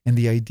wisies. And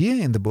the idea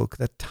in the book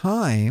that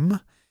time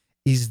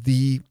is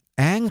the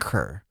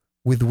anchor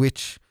with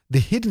which, the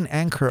hidden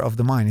anchor of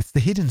the mind, it's the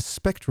hidden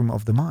spectrum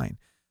of the mind.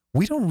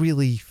 We don't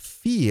really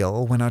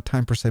feel when our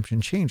time perception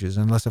changes,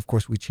 unless, of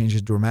course, we change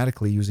it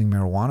dramatically using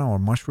marijuana or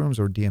mushrooms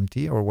or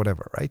DMT or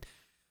whatever, right?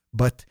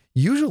 But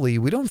usually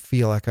we don't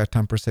feel like our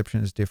time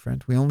perception is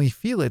different. We only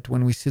feel it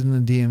when we sit in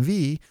the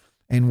DMV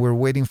and we're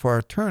waiting for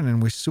our turn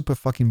and we're super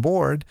fucking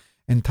bored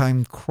and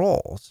time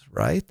crawls,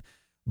 right?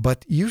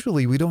 But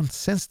usually we don't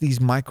sense these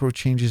micro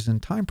changes in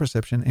time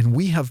perception, and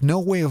we have no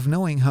way of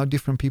knowing how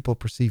different people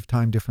perceive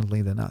time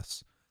differently than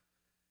us.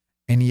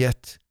 And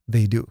yet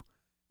they do.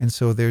 And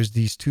so there's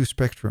these two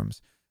spectrums.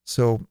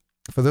 So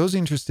for those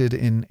interested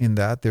in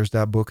that, there's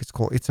that book. It's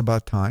called It's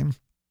About Time.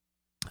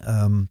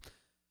 And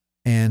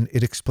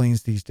it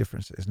explains these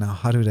differences. Now,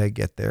 how did I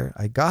get there?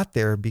 I got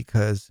there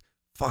because,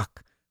 what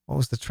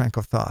was the train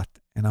of thought?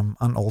 And I'm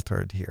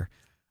unaltered here.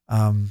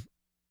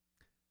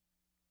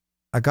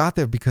 I got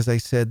there because I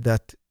said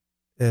that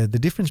the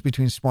difference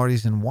between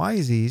smarties and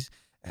wisies,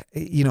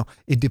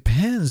 it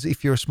depends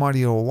if you're a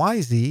smartie or a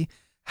wisey,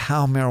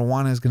 how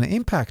marijuana is going to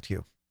impact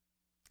you.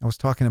 I was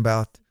talking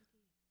about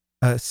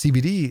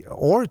CBD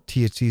or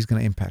THC is going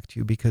to impact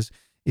you, because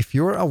if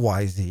you're a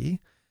wisey,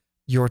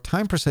 your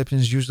time perception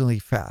is usually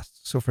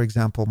fast. So, for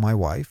example, my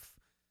wife,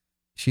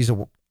 she's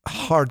a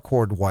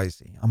hardcore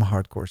wisey. I'm a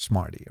hardcore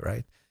smartie,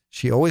 right?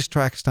 She always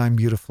tracks time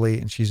beautifully,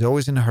 and she's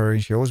always in a hurry,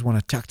 and she always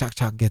want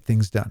to get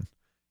things done.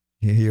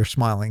 You're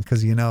smiling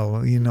because you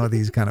know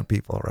these kind of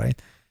people, right?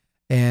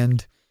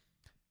 And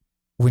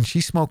when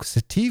she smokes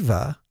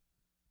sativa,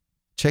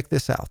 check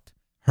this out.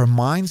 Her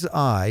mind's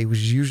eye, which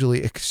is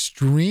usually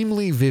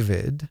extremely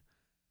vivid,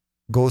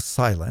 goes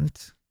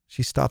silent.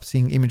 She stops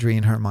seeing imagery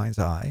in her mind's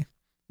eye.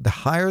 The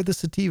higher the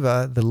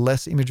sativa, the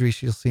less imagery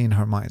she'll see in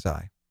her mind's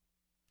eye.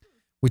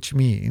 Which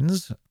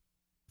means,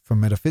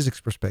 from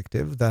metaphysics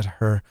perspective, that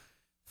her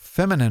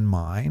feminine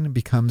mind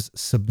becomes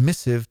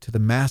submissive to the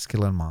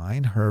masculine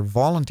mind. Her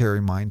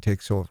voluntary mind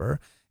takes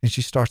over, and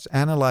she starts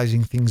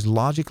analyzing things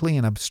logically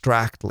and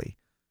abstractly.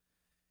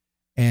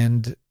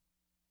 And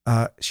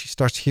she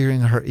starts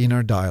hearing her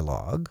inner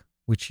dialogue,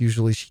 which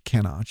usually she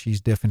cannot. She's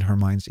deaf in her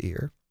mind's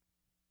ear.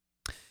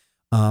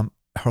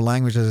 Her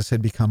language, as I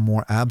said, becomes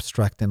more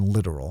abstract and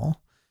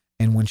literal.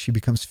 And when she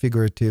becomes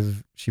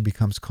figurative, she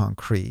becomes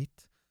concrete.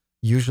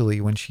 Usually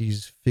when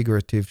she's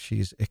figurative,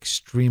 she's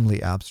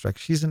extremely abstract.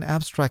 She's an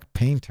abstract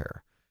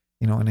painter,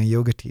 and a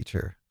yoga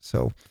teacher.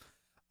 So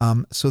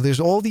there's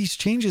all these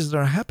changes that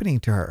are happening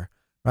to her,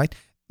 right?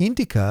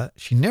 Indica,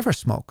 she never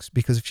smokes,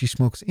 because if she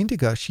smokes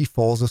indica, she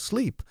falls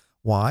asleep.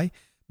 Why?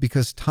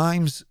 Because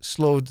time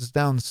slows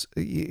down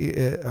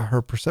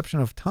her perception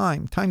of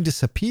time. Time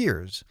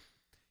disappears.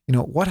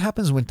 What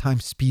happens when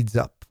time speeds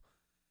up?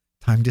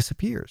 Time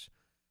disappears.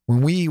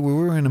 When we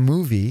were in a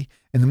movie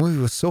and the movie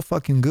was so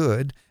fucking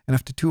good, and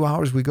after 2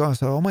 hours we go and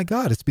say, oh my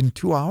God, it's been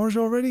 2 hours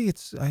already?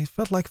 I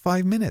felt like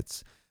 5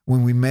 minutes.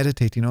 When we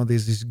meditate,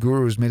 there's these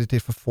gurus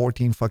meditate for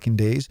 14 fucking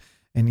days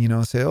and,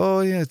 say,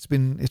 oh yeah,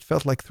 it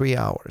felt like 3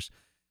 hours.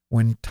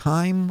 When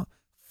time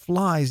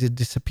flies, it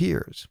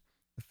disappears.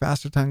 The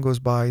faster time goes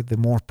by, the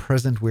more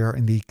present we are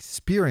in the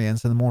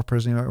experience, and the more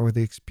present we are with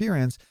the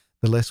experience,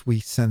 the less we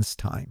sense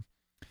time.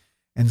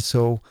 And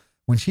so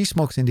when she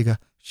smokes indica,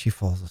 she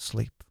falls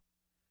asleep.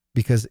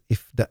 Because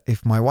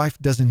if my wife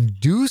doesn't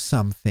do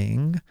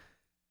something,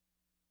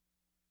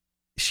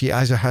 she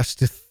either has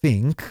to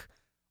think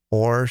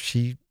or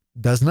she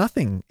does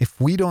nothing. If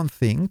we don't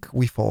think,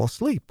 we fall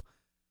asleep.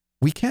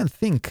 We can't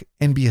think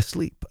and be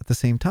asleep at the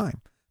same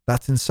time.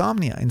 That's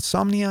insomnia.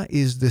 Insomnia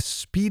is the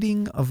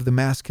speeding of the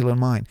masculine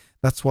mind.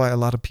 That's why a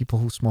lot of people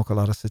who smoke a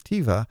lot of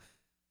sativa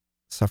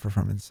suffer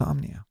from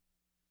insomnia.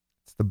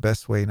 It's the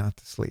best way not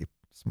to sleep.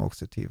 Smoke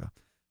sativa.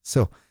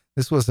 So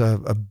this was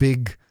a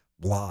big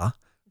blah,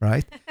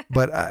 right?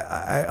 But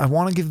I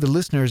want to give the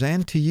listeners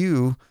and to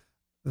you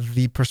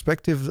the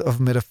perspective of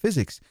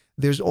metaphysics.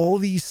 There's all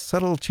these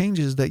subtle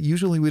changes that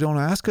usually we don't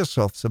ask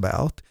ourselves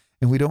about,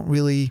 and we don't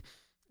really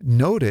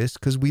notice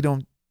because we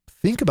don't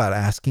think about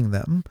asking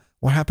them.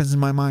 What happens in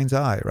my mind's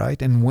eye,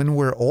 right? And when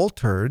we're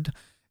altered,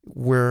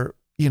 we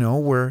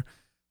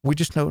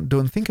just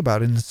don't think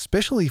about it. And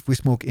especially if we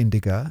smoke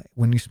indica.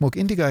 When you smoke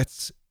indica,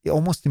 it's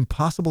almost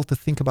impossible to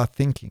think about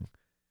thinking.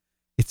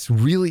 It's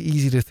really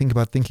easy to think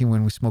about thinking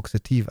when we smoke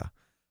sativa.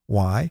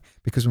 Why?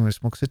 Because when we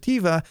smoke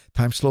sativa,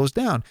 time slows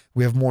down.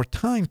 We have more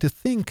time to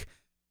think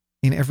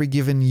in every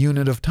given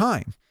unit of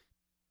time.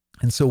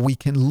 And so we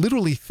can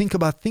literally think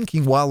about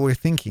thinking while we're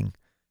thinking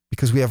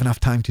because we have enough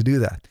time to do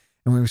that.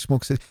 And when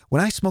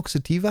I smoke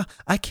sativa,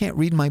 I can't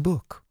read my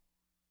book.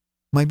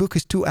 My book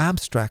is too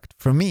abstract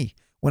for me.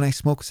 When I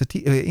smoke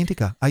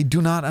indica, I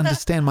do not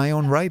understand my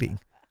own writing.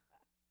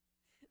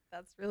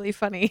 That's really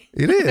funny.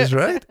 It is,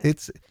 right?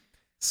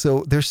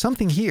 So there's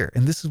something here,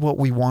 and this is what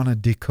we want to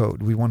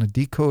decode. We want to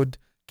decode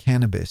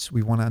cannabis.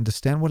 We want to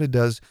understand what it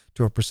does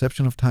to our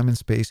perception of time and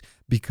space,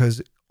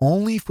 because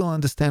only if we'll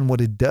understand what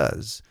it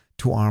does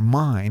to our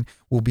mind,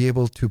 we'll be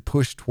able to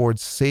push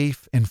towards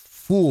safe and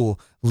full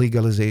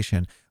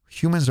legalization.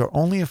 Humans are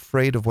only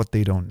afraid of what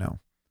they don't know.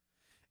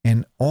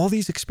 And all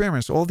these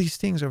experiments, all these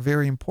things are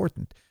very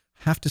important.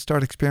 Have to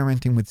start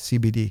experimenting with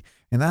CBD.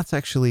 And that's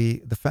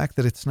actually, the fact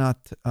that it's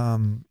not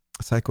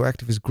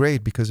psychoactive is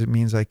great, because it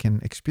means I can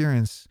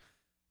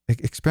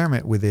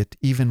experiment with it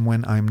even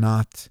when I'm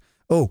not.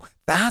 Oh,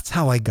 that's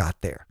how I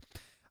got there.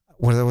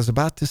 What I was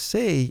about to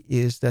say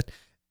is that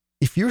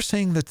if you're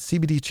saying that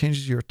CBD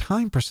changes your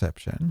time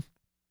perception,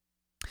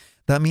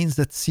 that means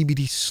that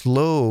CBD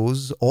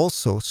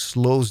also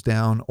slows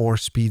down or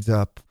speeds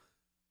up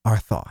our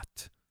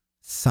thought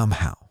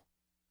somehow.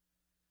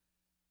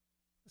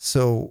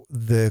 So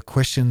the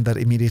question that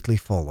immediately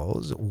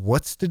follows,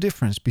 what's the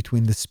difference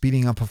between the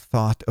speeding up of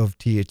thought of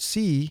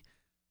THC,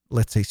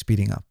 let's say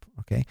speeding up,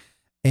 okay,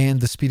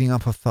 and the speeding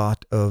up of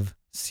thought of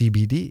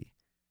CBD?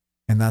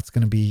 And that's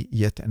going to be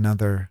yet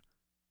another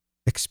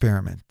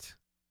experiment,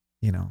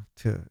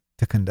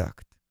 to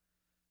conduct.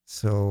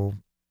 So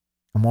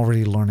I'm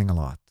already learning a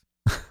lot.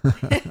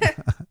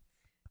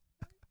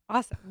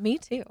 Awesome. Me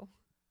too.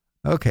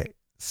 Okay.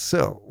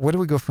 So where do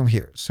we go from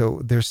here?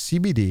 So there's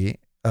CBD.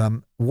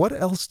 What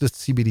else does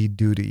CBD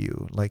do to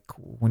you? Like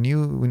when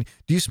do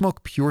you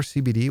smoke pure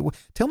CBD?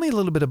 Tell me a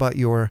little bit about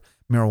your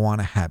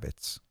marijuana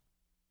habits.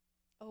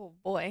 Oh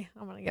boy,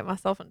 I'm going to get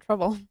myself in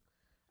trouble.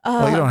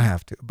 Well, you don't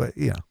have to, but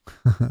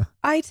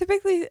I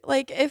typically,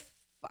 like, if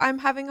I'm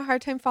having a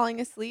hard time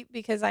falling asleep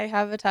because I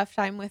have a tough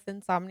time with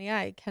insomnia,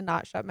 I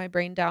cannot shut my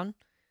brain down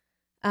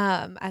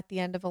at the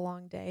end of a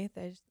long day.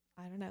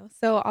 I don't know.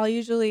 So I'll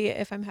usually,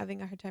 if I'm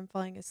having a hard time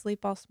falling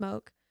asleep, I'll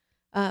smoke.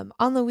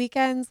 On the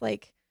weekends,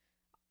 like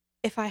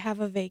if I have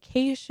a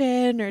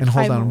vacation or And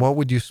hold on, what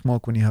would you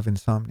smoke when you have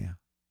insomnia?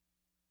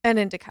 An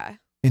indica.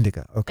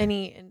 Indica, okay.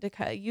 Any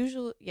indica.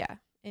 Usually, yeah,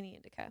 any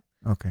indica.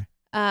 Okay.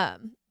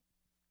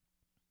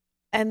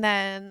 And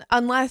then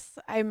unless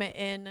I'm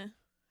in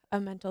a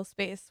mental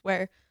space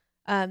where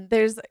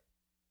there's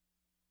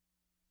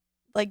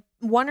like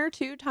 1 or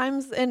 2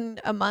 times in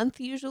a month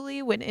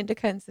usually when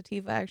indica and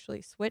sativa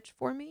actually switch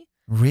for me.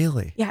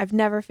 Really? Yeah, I've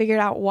never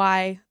figured out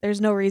why. There's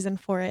no reason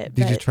for it.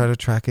 Did you try to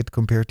track it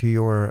compared to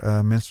your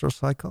menstrual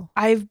cycle?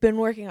 I've been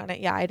working on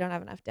it. Yeah, I don't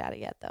have enough data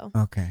yet though.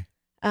 Okay.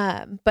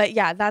 But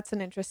yeah, that's an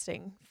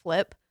interesting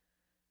flip.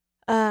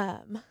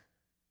 So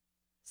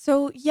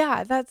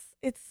yeah,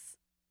 it's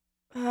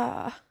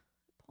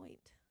point.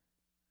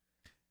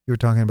 You were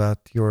talking about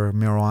your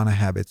marijuana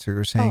habits, so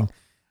you're saying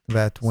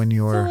that when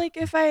you're so like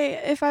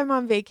if I'm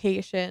on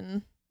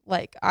vacation,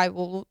 like I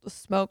will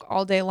smoke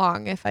all day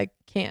long if I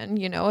can,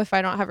 if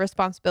I don't have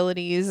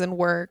responsibilities and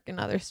work and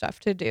other stuff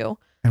to do.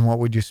 And what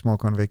would you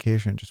smoke on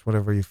vacation? Just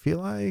whatever you feel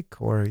like,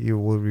 or you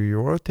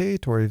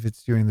rotate, or if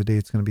it's during the day,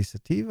 it's going to be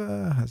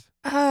sativa?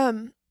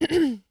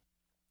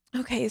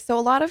 Okay, so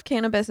a lot of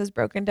cannabis is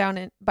broken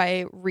down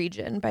by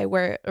region, by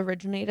where it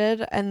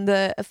originated, and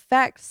the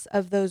effects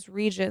of those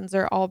regions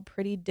are all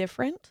pretty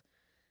different.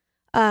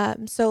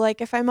 So like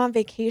if I'm on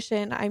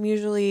vacation, I'm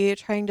usually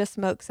trying to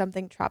smoke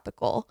something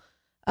tropical,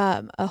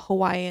 a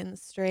Hawaiian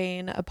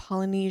strain, a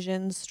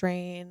Polynesian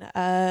strain,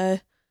 I'm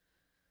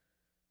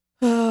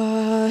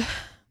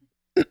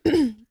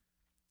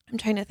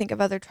trying to think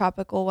of other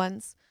tropical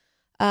ones.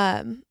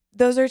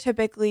 Those are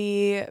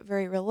typically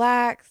very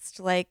relaxed.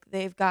 Like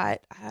they've got,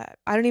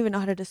 I don't even know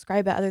how to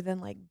describe it other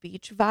than like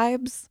beach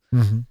vibes.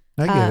 Mm-hmm.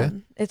 I get it.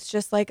 It's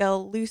just like a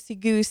loosey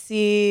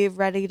goosey,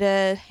 ready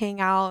to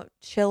hang out,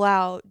 chill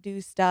out,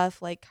 do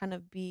stuff, like kind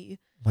of be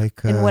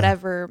like in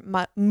whatever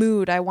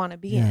mood I want to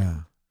be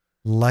in.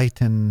 Light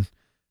and,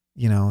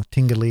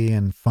 tingly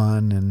and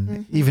fun.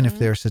 And even if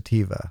they're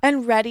sativa.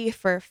 And ready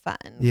for fun.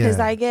 Because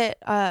I get,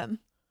 I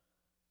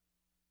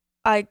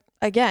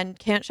again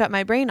can't shut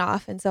my brain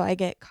off, and so I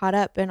get caught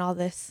up in all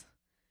this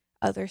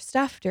other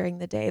stuff during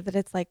the day that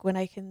it's like when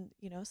I can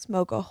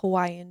smoke a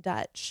Hawaiian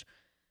Dutch,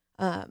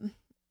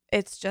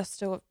 it's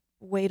just a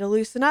way to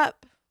loosen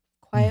up,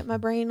 quiet my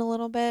brain a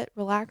little bit,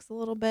 relax a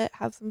little bit,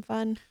 have some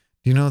fun.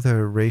 Do you know the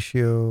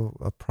ratio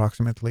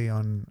approximately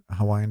on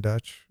Hawaiian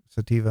Dutch,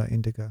 sativa,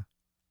 indica?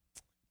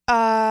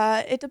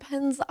 It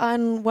depends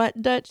on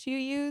what Dutch you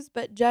use,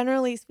 but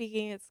generally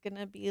speaking it's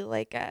gonna be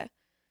like a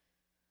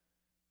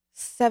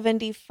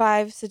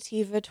 75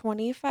 sativa,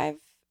 25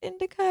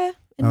 indica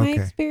in my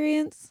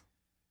experience.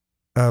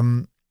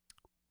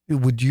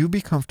 Would you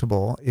be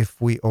comfortable if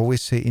we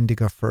always say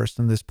indica first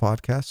in this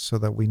podcast so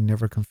that we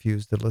never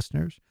confuse the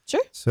listeners?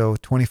 Sure. So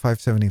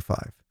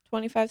 2575.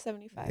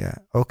 2575. Yeah.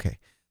 Okay.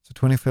 So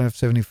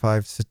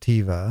 2575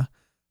 sativa.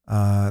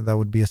 That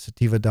would be a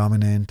sativa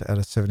dominant at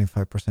a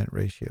 75%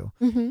 ratio.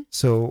 Mm-hmm.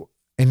 So,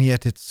 and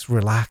yet it's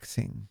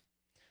relaxing.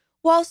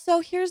 Well,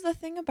 so here's the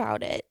thing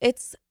about it.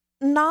 It's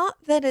not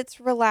that it's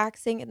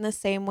relaxing in the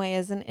same way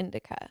as an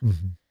indica. Hmm.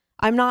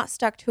 I'm not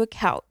stuck to a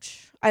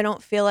couch. I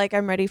don't feel like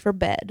I'm ready for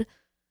bed.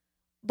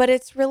 But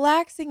it's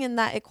relaxing in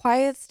that it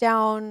quiets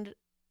down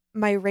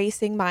my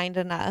racing mind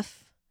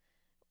enough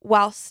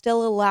while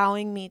still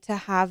allowing me to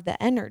have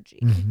the energy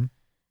Hmm.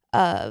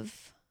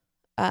 of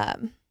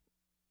um,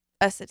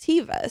 a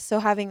sativa. So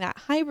having that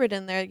hybrid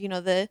in there,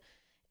 the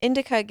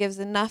indica gives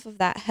enough of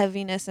that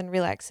heaviness and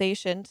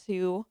relaxation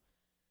to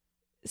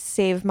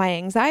save my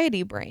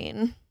anxiety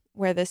brain,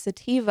 where the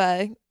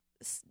sativa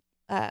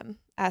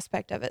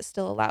aspect of it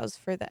still allows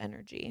for the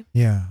energy.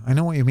 Yeah, I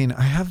know what you mean.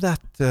 I have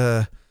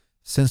that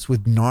sense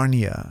with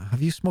Narnia.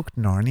 Have you smoked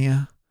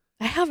Narnia?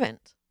 I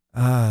haven't.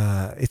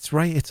 It's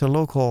right. It's a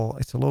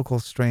local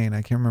strain.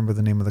 I can't remember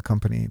the name of the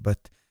company,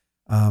 but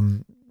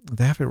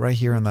they have it right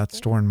here in Which that day?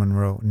 store in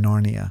Monroe,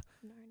 Narnia,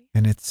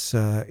 and it's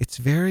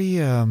very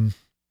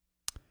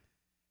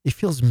it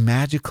feels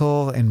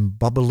magical and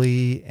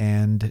bubbly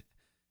and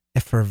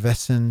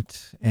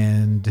effervescent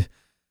and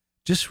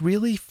just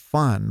really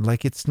fun.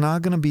 Like it's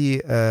not going to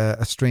be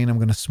a strain I'm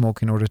going to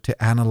smoke in order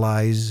to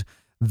analyze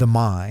the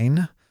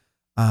mind.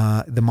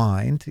 The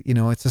mind,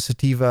 it's a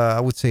sativa.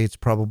 I would say it's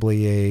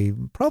probably a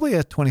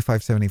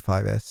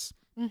 2575S,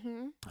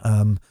 Mm-hmm.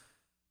 um,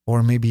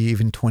 or maybe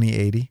even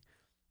 2080,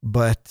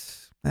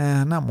 but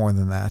not more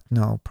than that.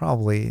 No,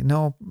 probably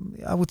no.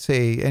 I would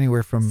say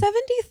anywhere from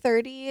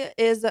 70/30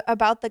 is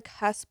about the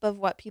cusp of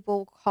what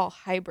people call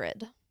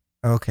hybrid.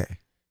 okay.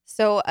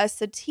 So a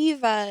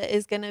sativa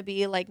is going to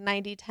be like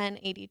 90/10,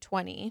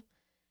 80/20.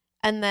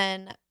 And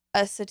then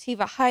a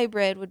sativa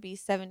hybrid would be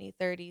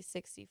 70/30,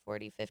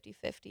 60/40,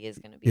 50/50 is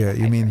going to be Yeah, the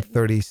you mean hybrid.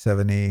 30,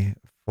 70,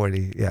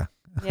 40? Yeah.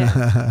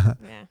 Yeah.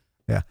 Yeah.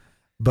 Yeah.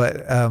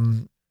 But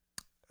um,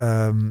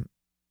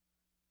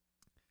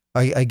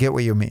 I get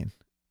what you mean.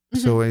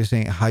 So Hmm. when you're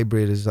saying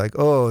hybrid is like,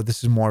 oh,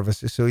 this is more of a,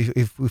 so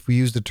if we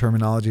use the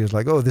terminology as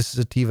like, oh, this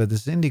is sativa,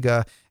 this is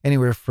indica,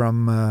 anywhere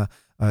from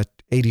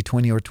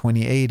 80/20 or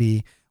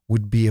 20/80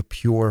 would be a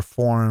pure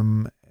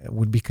form,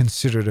 would be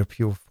considered a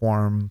pure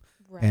form,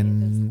 Right. As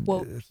and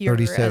quote pure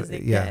as 37,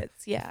 it yeah,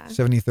 gets. Yeah.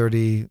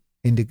 70/30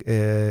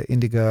 indica,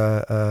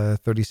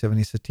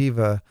 30/70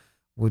 sativa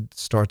would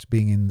start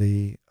being in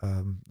the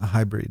a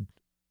hybrid,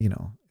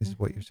 is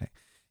what you're Hmm. saying.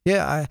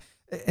 Yeah,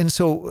 and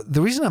so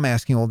the reason I'm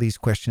asking all these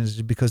questions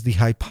is because the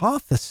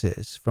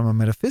hypothesis from a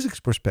metaphysics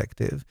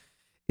perspective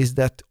is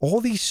that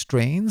all these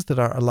strains that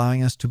are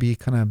allowing us to be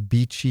kind of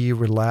beachy,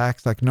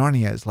 relaxed, like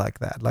Narnia is like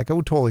that. Like I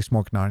would totally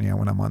smoke Narnia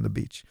when I'm on the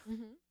beach.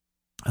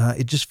 Hmm.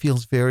 It just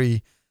feels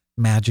very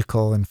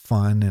magical and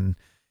fun. And,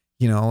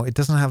 it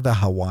doesn't have the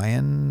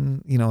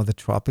Hawaiian, the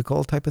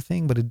tropical type of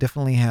thing, but it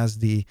definitely has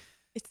the,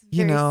 It's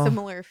you very know,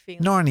 similar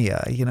feeling. Narnia,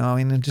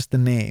 I mean, just the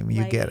name,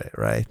 you get Light. it,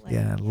 right? Light.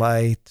 Yeah, Yeah.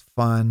 light,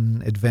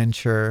 fun,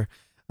 adventure.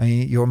 I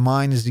mean, your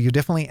mind is, you're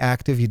definitely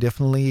active. You're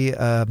definitely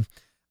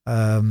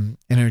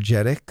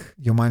energetic.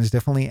 Your mind is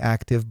definitely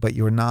active, but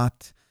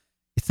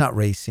it's not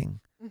racing.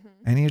 Hmm.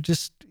 And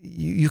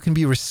you can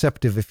be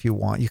receptive if you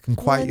want. You can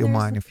Well, quiet and your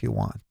mind if you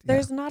want. Yeah.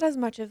 there's not as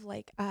much of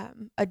like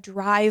a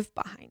drive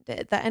behind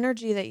it. The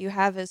energy that you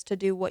have is to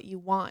do what you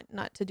want,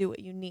 not to do what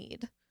you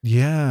need.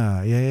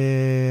 Yeah. Yeah. Yeah.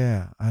 Yeah.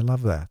 Yeah. I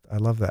love that. I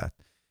love that.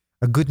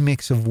 A good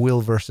mix of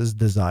will versus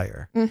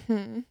desire.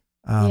 Hmm.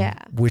 Yeah.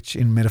 Which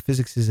in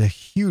metaphysics is a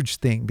huge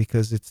thing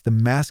because it's the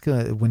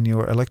masculine. When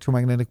your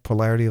electromagnetic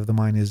polarity of the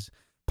mind is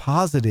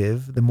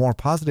positive, the more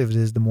positive it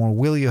is, the more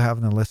will you have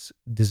and the less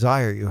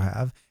desire you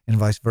have, and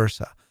vice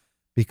versa,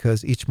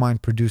 because each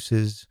mind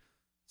produces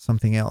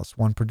something else.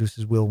 One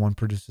produces will, one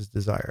produces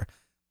desire.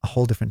 A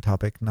whole different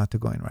topic, not to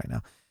go in right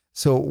now.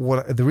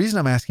 So the reason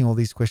I'm asking all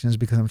these questions is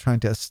because I'm trying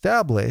to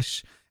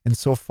establish, and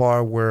so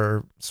far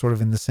we're sort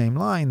of in the same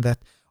line, that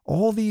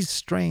all these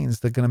strains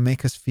that are going to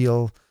make us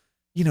feel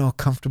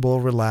comfortable,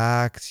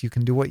 relax. You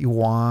can do what you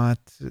want,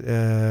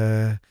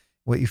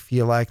 what you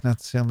feel like, not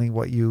necessarily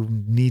what you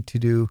need to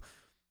do.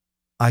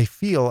 I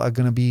feel are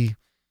going to be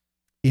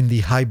in the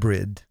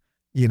hybrid,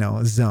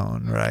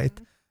 zone, right?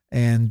 Hmm.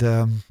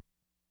 And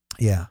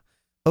yeah,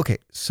 okay.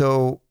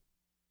 So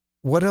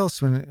what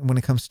else when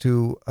it comes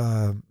to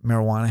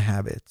marijuana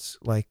habits?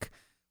 Like,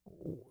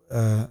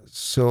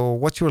 so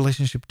what's your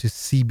relationship to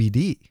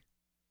CBD?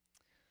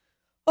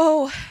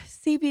 Oh,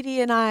 CBD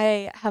and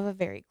I have a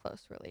very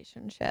close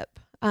relationship.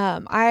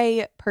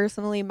 I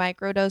personally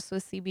microdose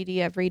with CBD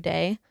every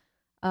day,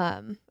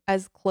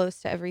 as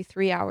close to every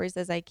 3 hours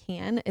as I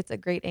can. It's a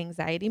great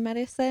anxiety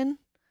medicine.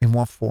 In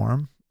what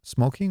form?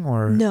 Smoking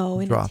or No,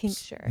 in a drops in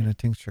tincture. a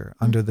tincture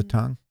under the Hmm.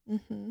 tongue?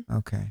 Hmm.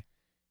 Okay.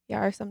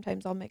 Yeah, or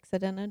sometimes I'll mix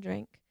it in a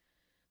drink.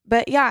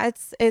 But yeah,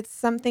 it's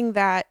something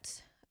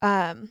that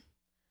um,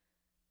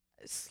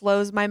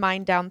 slows my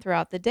mind down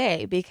throughout the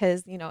day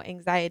because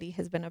anxiety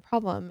has been a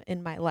problem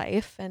in my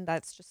life, and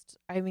that's just,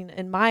 I mean,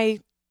 in my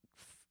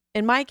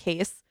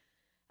case,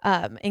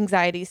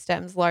 anxiety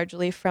stems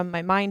largely from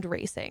my mind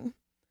racing.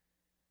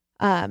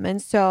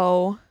 And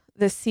so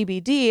the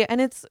CBD, and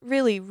it's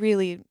really,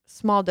 really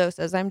small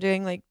doses. I'm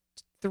doing like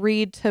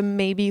 3 to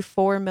maybe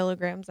 4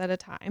 milligrams at a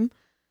time.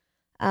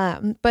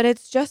 But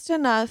it's just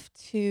enough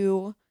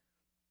to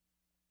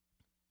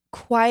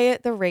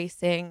quiet the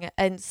racing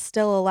and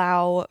still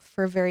allow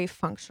for very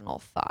functional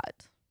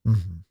thought.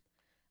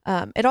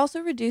 Mm-hmm. It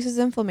also reduces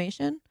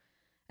inflammation.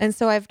 And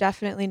so I've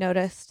definitely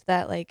noticed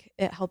that like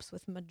it helps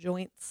with my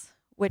joints,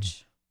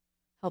 which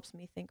helps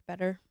me think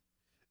better.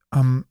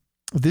 Um,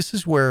 this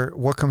is where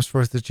what comes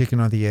first, the chicken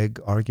or the egg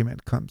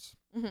argument comes.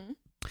 Mm-hmm.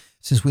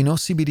 Since we know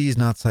CBD is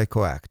not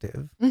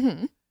psychoactive,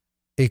 Mm-hmm.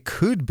 it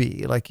could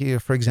be like,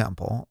 for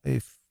example,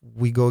 if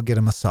we go get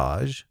a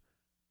massage,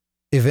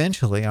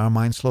 eventually our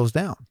mind slows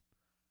down.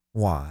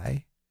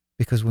 Why?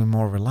 Because we're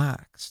more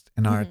relaxed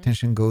and our Mm-hmm.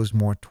 attention goes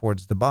more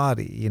towards the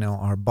body. You know,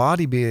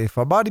 if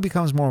our body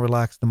becomes more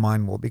relaxed, the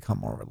mind will become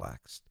more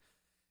relaxed.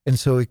 And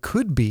so it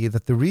could be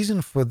that the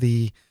reason for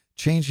the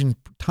change in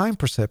time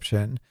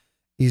perception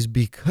is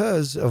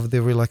because of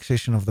the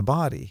relaxation of the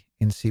body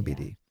in CBD.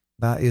 Yeah.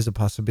 That is a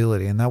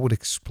possibility, and that would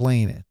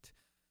explain it.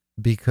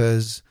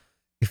 Because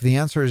if the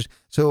answer is,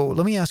 so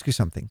let me ask you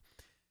something.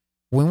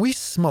 When we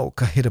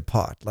smoke a hit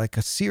pot, like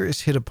a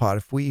serious hit pot,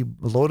 if we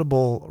load a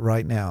bowl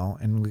right now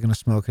and we're going to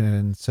smoke it,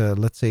 and it's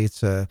let's say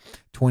it's a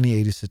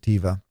 2080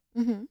 sativa,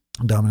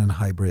 Mm-hmm. dominant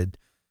hybrid,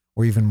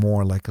 or even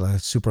more like a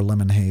super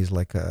lemon haze,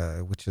 like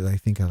which is I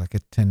think like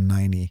a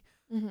 1090.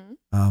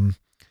 Mm-hmm.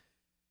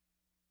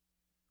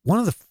 One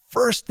of the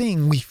first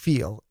thing we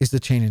feel is the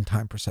change in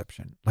time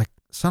perception. Like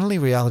suddenly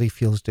reality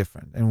feels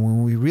different. And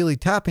when we really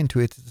tap into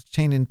it, it's a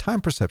change in time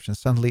perception.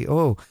 Suddenly,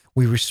 oh,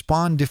 we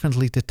respond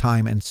differently to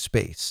time and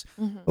space.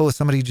 Mm-hmm. Oh,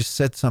 somebody just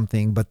said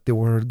something, but there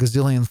were a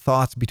gazillion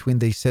thoughts between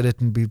they said it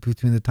and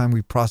between the time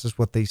we processed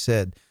what they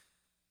said.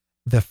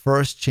 The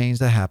first change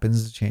that happens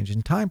is a change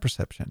in time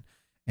perception.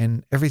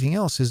 And everything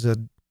else is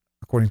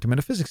according to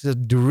metaphysics, is a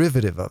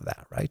derivative of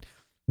that, right?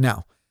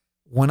 Now,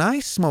 when I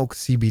smoke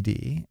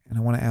CBD, and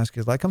I want to ask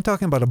you, like, I'm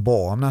talking about a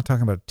bowl. I'm not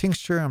talking about a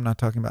tincture. I'm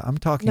talking No,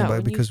 about, when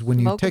you because when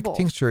you smoke a take bowl.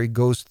 tincture, it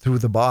goes through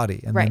the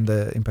body and then Right.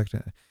 the impact.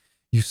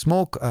 You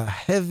smoke a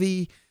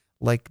heavy,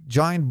 like,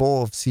 giant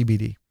bowl of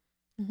CBD.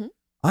 Mm-hmm.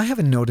 I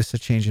haven't noticed a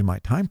change in my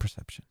time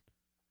perception.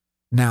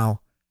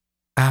 Now,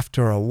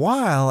 after a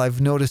while,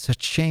 I've noticed a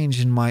change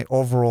in my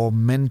overall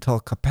mental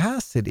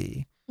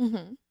capacity,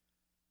 Mm-hmm.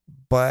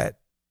 but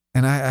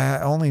and I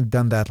only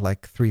done that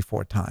like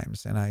 3-4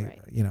 times, and I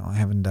Right. I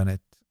haven't done it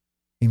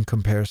in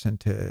comparison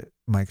to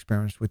my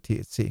experience with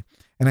THC.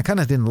 And I kind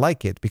of didn't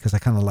like it because I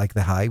kind of like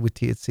the high with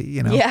THC,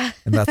 Yeah.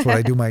 and that's what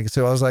I do.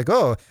 So I was like,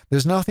 oh,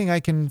 there's nothing I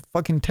can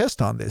fucking test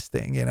on this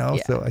thing,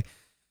 Yeah.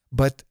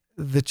 But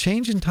the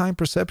change in time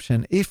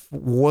perception, if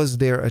was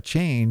there a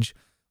change,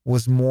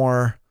 was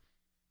more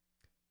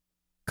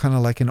kind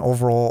of like an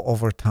overall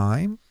over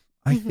time,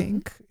 I Mm-hmm.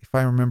 think, if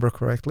I remember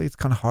correctly. It's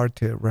kind of hard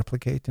to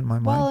replicate in my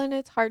Well, mind. and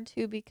it's hard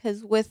too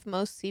because with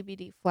most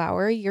CBD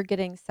flower, you're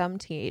getting some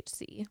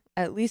THC,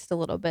 at least a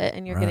little bit,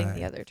 and you're getting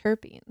the Right. other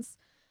terpenes,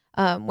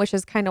 which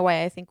is kind of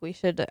why I think we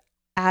should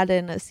add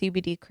in a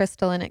CBD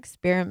crystalline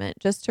experiment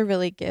just to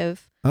really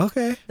give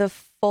Okay. the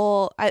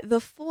full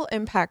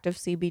impact of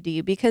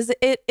CBD, because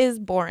it is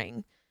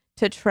boring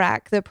to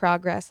track the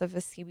progress of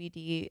a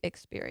CBD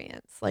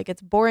experience. Like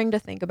it's boring to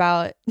think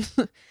about.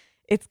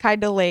 It's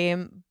kind of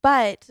lame,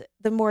 but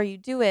the more you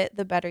do it,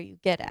 the better you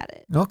get at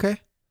it.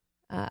 Okay.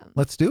 Um,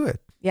 Let's do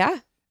it. yeah.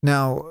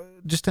 Now,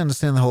 just to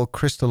understand the whole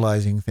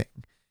crystallizing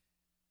thing,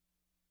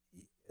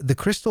 the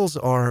crystals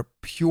are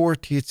pure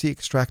THC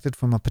extracted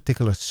from a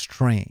particular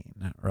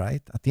strain,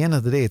 right? At the end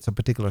of the day, it's a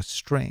particular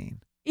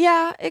strain.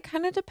 Yeah, it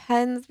kind of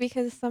depends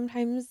because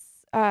sometimes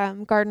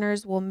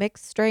gardeners will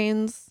mix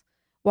strains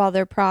while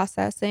they're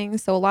processing.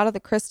 So a lot of the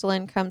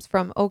crystalline comes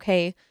from,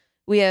 okay,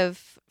 we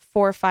have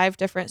 4 or 5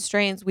 different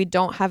strains. We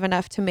don't have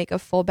enough to make a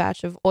full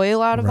batch of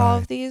oil out of all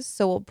Right. of these.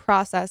 So we'll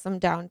process them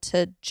down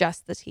to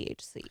just the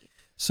THC.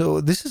 So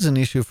this is an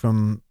issue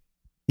from,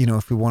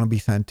 if we want to be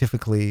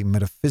scientifically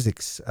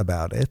metaphysics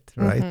about it,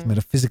 right? Mm-hmm.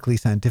 Metaphysically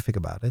scientific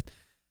about it,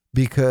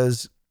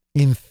 because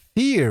in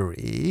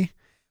theory,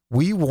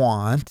 we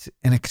want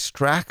an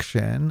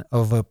extraction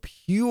of a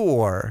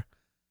pure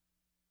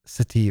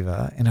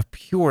sativa and a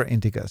pure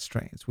indica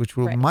strains, which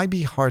Right. might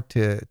be hard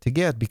to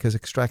get because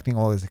extracting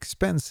all is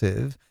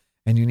expensive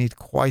and you need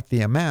quite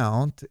the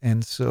amount.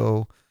 And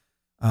so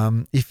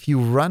if you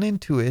run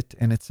into it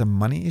and it's a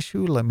money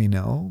issue, let me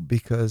know,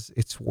 because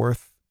it's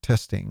worth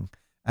testing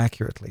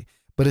accurately.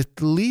 But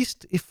at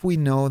least if we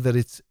know that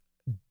it's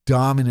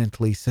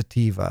dominantly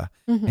sativa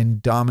Mm-hmm.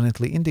 and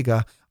dominantly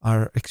indica,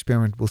 our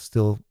experiment will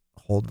still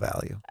hold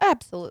value.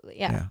 Absolutely.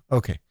 Yeah. Yeah.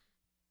 Okay.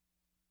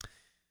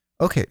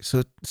 Okay.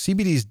 So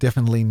CBD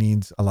definitely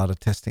needs a lot of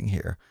testing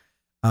here.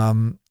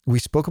 We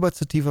spoke about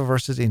sativa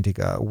versus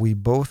indica. We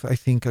both, I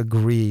think,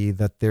 agree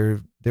that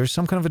there's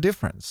some kind of a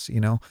difference.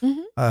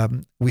 Mm-hmm.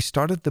 We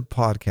started the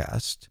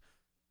podcast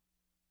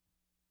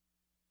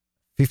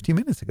 50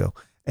 minutes ago,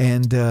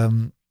 and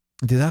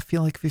did that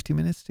feel like 50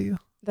 minutes to you?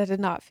 That did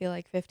not feel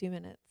like 50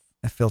 minutes.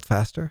 It felt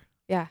faster.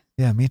 Yeah.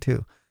 Yeah, me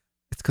too.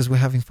 It's because we're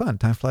having fun.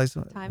 Time flies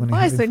Time when you're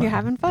flies having when fun. you're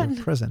having You're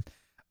fun. present.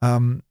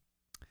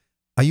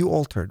 Are you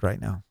altered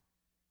right now?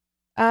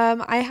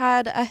 I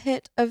had a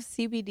hit of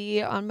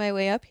CBD on my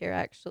way up here,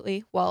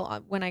 actually.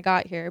 Well, when I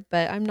got here,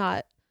 but I'm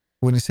not.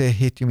 When you say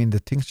hit, you mean the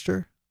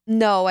tincture?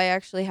 No, I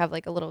actually have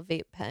like a little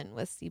vape pen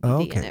with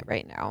CBD in Okay. it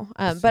right now.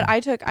 I But see. I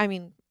took, I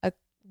mean,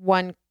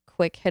 one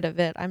quick hit of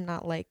it. I'm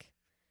not like Okay.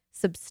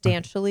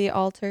 substantially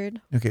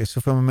altered. Okay. So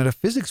from a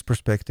metaphysics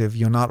perspective,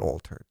 you're not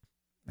altered.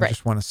 I Right.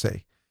 just want to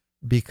say,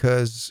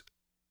 because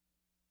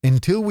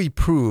until we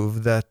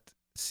prove that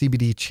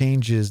CBD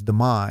changes the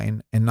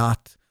mind and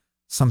not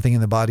something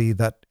in the body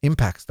that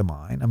impacts the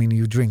mind. I mean,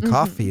 you drink Mm-hmm.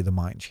 coffee, the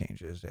mind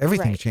changes.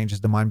 Everything Right.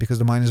 changes the mind because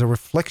the mind is a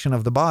reflection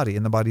of the body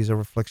and the body is a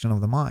reflection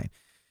of the mind.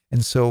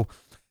 And so,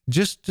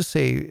 just to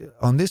say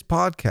on this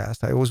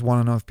podcast, I always want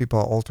to know if people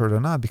are altered or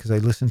not because I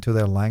listen to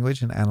their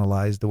language and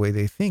analyze the way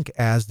they think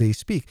as they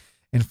speak.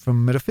 And from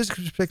a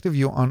metaphysical perspective,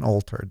 you're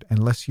unaltered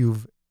unless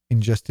you've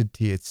ingested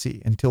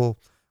THC until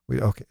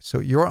okay. So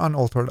you're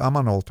unaltered. I'm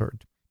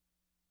unaltered.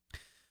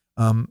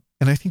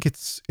 And I think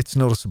it's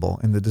noticeable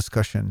in the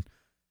discussion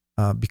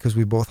because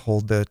we both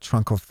hold the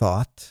trunk of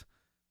thought,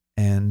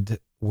 and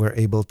we're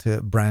able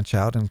to branch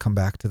out and come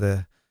back to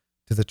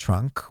the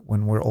trunk.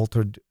 When we're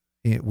altered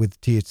with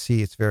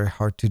THC, it's very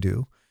hard to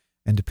do,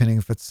 and depending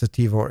if it's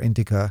sativa or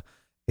indica,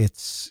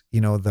 it's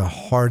the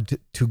hard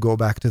to go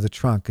back to the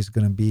trunk is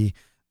going to be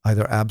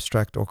either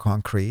abstract or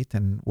concrete,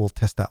 and we'll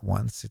test that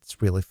once.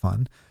 It's really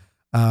fun.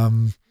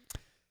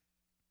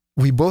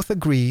 We both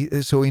agree.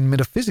 So, in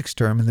metaphysics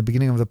term, in the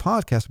beginning of the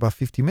podcast, about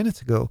 50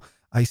 minutes ago,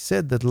 I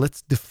said that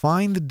let's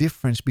define the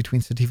difference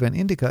between sativa and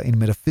indica in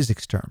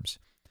metaphysics terms.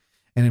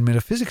 And in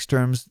metaphysics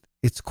terms,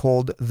 it's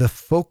called the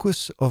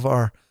focus of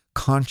our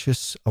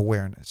conscious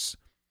awareness.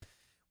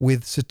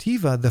 With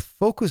sativa, the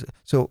focus,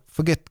 so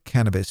forget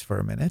cannabis for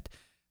a minute.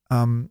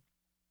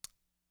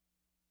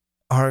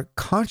 Our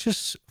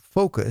conscious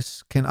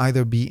focus can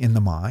either be in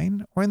the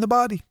mind or in the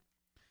body.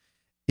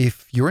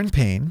 If you're in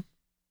pain,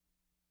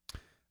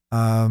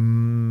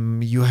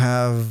 you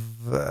have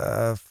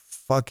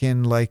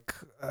fucking like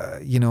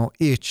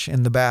itch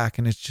in the back,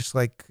 and it's just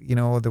like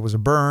there was a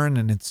burn,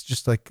 and it's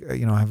just like I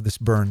have this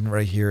burn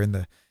right here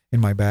in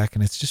my back,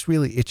 and it's just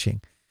really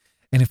itching.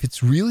 And if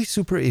it's really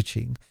super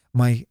itching,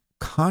 my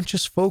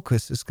conscious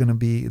focus is going to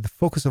be the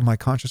focus of my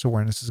conscious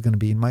awareness is going to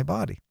be in my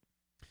body.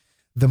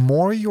 The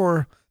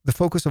more the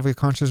focus of your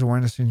conscious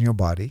awareness in your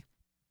body,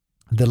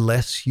 the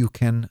less you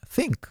can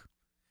think.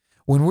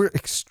 When we're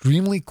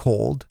extremely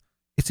cold,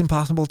 it's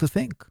impossible to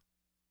think.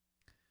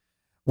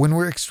 When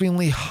we're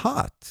extremely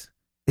hot,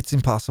 it's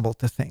impossible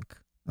to think.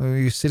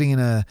 You're sitting in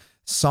a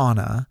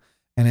sauna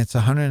and it's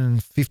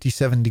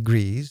 157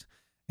 degrees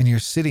and you're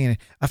sitting in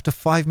it. After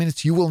 5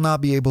 minutes, you will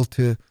not be able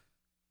to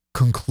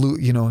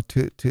conclude,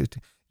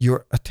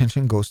 your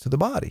attention goes to the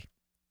body.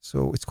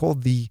 So it's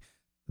called the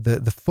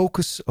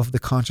focus of the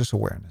conscious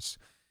awareness.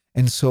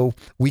 And so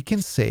we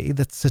can say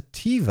that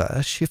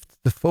sativa shifts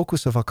the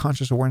focus of our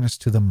conscious awareness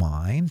to the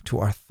mind, to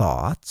our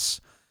thoughts.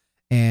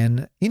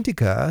 And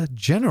indica,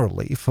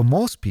 generally, for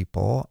most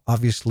people,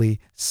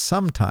 obviously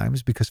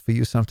sometimes, because for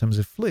you sometimes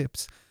it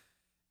flips,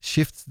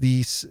 shifts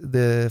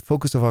the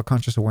focus of our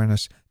conscious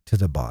awareness to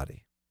the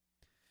body,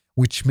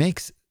 which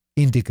makes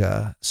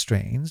indica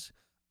strains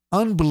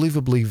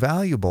unbelievably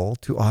valuable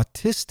to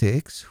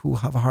autistics who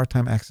have a hard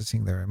time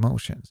accessing their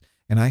emotions.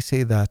 And I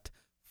say that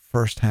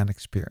firsthand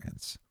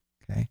experience.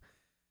 Okay,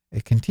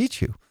 it can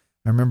teach you.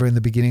 I remember in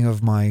the beginning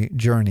of my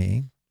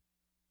journey,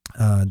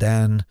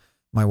 Dan,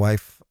 my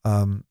wife,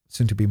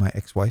 soon to be my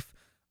ex-wife,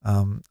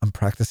 I'm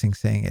practicing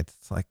saying it.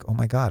 It's like, oh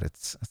my God,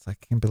 it's like,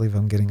 I can't believe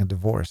I'm getting a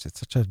divorce.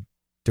 It's such a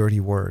dirty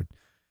word.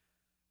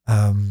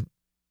 And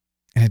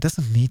it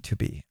doesn't need to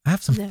be. I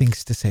have some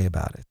things to say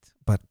about it,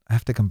 but I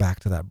have to come back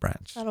to that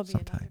branch That'll be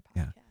sometime.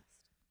 another podcast.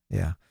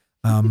 Yeah.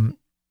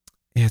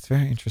 Yeah, it's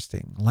very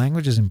interesting.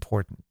 Language is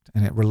important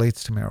and it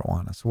relates to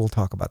marijuana. So we'll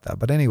talk about that.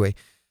 But anyway,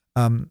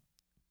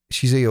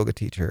 she's a yoga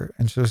teacher.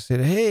 And so she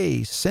said,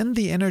 hey, send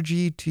the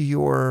energy to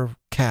your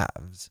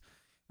calves.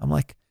 I'm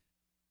like,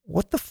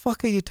 what the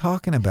fuck are you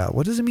talking about?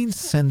 What does it mean,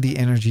 send the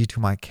energy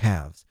to my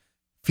calves?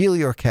 Feel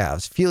your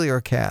calves,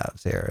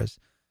 Erez.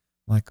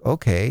 I'm like,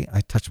 okay, I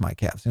touch my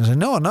calves. And I said,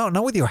 no,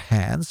 not with your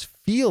hands.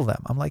 Feel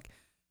them. I'm like,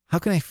 how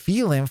can I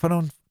feel them if I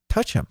don't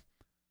touch them?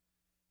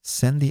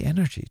 Send the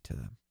energy to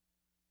them.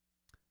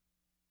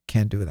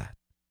 Can't do that.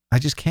 I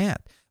just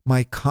can't.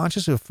 My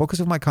focus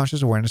of my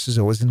conscious awareness is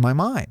always in my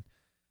mind.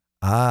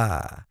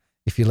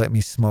 If you let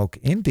me smoke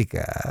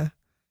indica,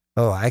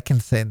 I can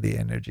send the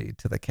energy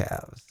to the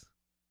calves.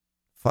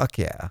 Fuck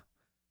yeah.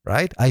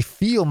 Right? I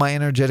feel my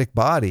energetic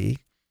body.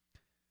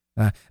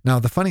 Now,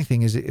 the funny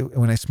thing is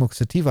when I smoke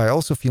sativa, I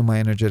also feel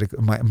my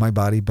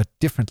body, but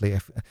differently.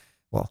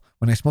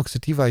 When I smoke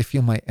sativa, I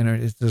feel my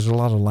energy. There's a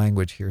lot of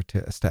language here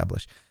to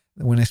establish.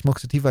 When I smoke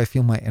sativa, I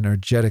feel my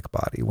energetic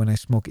body. When I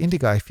smoke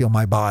indica, I feel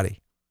my body.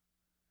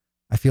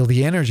 I feel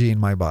the energy in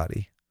my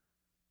body.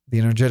 The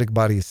energetic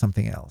body is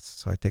something else.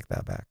 So I take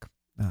that back.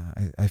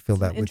 I feel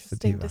that with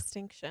sativa. Interesting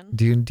distinction.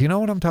 Do you know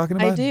what I'm talking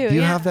about? I do. Do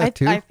you have that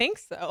too? I think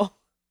so.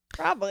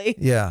 Probably.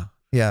 Yeah.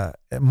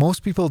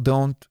 Most people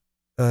don't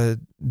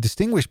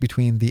distinguish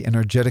between the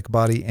energetic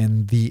body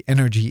and the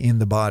energy in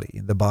the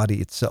body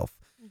itself.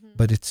 Mm-hmm.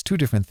 But it's two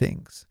different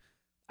things.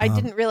 I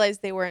didn't realize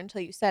they were until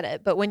you said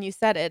it. But when you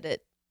said it,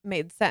 it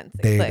made sense.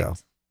 There you go.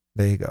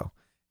 There you go.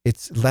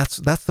 That's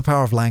the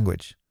power of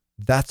language.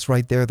 That's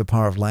right there, the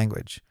power of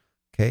language.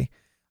 Okay.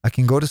 I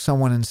can go to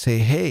someone and say,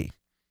 hey,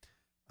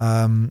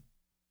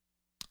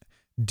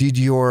 did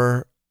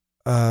your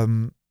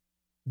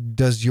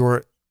does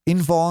your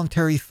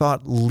involuntary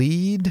thought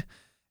lead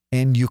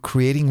and you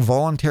creating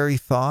voluntary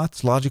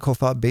thoughts, logical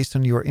thought based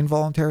on your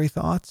involuntary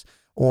thoughts?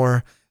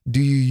 Or do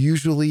you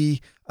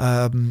usually,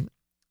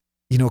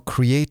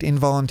 create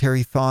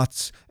involuntary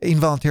thoughts?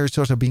 Involuntary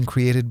thoughts are being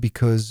created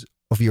because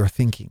of your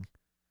thinking.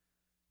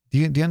 Do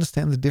you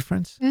understand the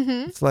difference?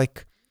 Mm-hmm. It's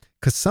like,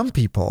 because some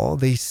people,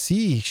 they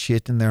see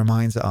shit in their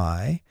mind's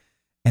eye,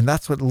 and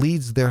that's what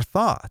leads their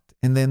thought.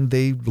 And then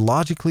they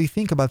logically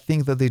think about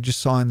things that they just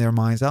saw in their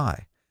mind's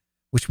eye,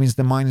 which means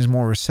the mind is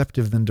more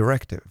receptive than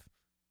directive.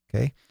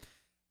 Okay.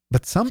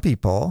 But some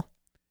people,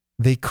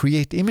 they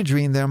create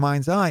imagery in their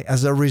mind's eye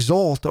as a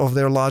result of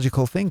their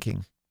logical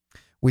thinking,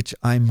 which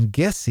I'm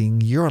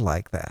guessing you're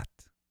like that.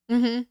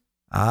 Mm-hmm.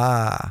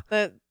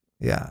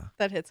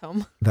 That hits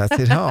home. That's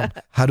hit home.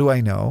 How do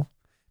I know?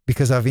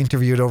 Because I've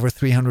interviewed over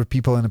 300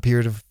 people in a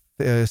period of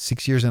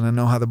 6 years, and I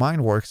know how the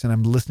mind works, and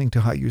I'm listening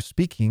to how you're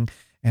speaking,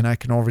 and I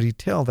can already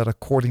tell that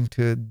according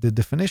to the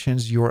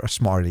definitions, you're a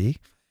smarty.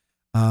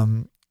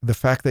 The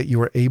fact that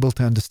you are able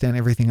to understand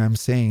everything I'm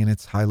saying and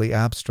it's highly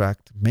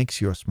abstract makes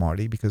you a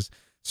smarty, because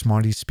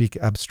smarties speak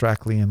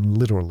abstractly and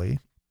literally.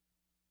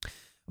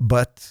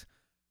 But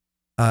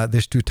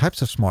there's two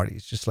types of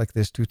smarties, just like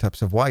there's two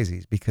types of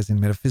wisies, because in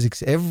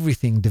metaphysics,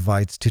 everything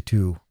divides to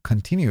two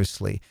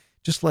continuously.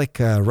 Just like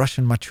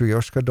Russian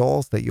Matryoshka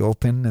dolls that you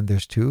open and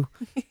there's two.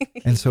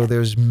 And so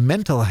there's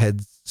mental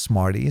head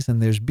smarties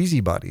and there's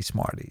busybody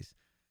smarties.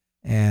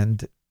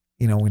 And,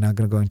 we're not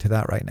going to go into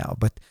that right now.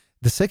 But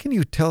the second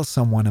you tell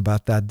someone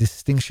about that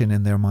distinction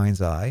in their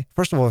mind's eye,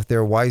 first of all, if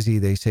they're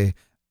wisey, they say,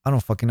 I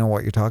don't fucking know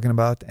what you're talking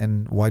about,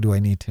 and why do I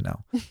need to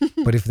know?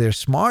 But if they're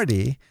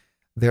smarty,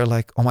 they're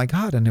like, oh my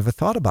God, I never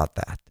thought about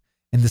that.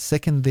 And the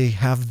second they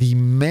have the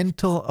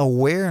mental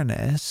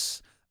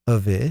awareness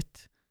of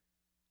it,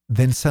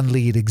 then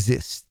suddenly it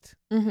exists.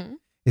 Mm-hmm.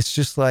 It's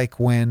just like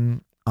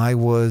when I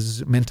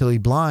was mentally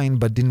blind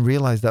but didn't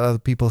realize that other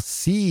people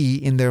see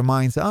in their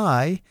mind's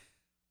eye,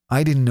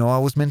 I didn't know I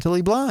was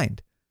mentally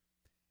blind.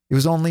 It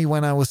was only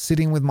when I was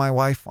sitting with my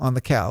wife on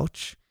the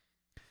couch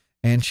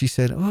and she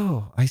said,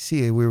 oh, I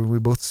see. We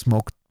both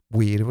smoked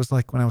weed. It was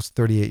like when I was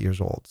 38 years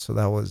old. So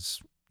that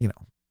was,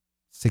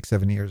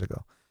 6-7 years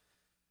ago.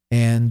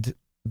 And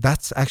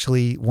that's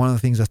actually one of the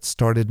things that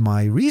started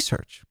my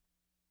research.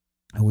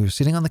 And we were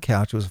sitting on the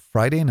couch. It was a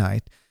Friday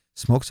night,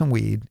 smoked some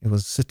weed. It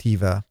was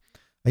sativa.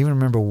 I even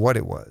remember what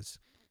it was.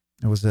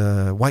 It was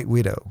a White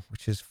Widow,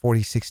 which is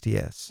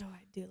 4060S. Oh,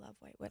 I do love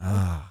White Widow.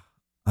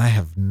 I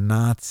have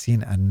not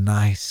seen a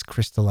nice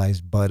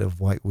crystallized bud of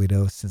White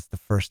Widow since the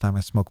first time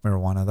I smoked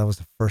marijuana. That was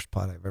the first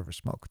pot I've ever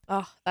smoked.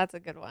 Oh, that's a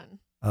good one.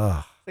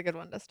 Oh, it's a good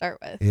one to start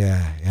with.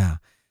 Yeah.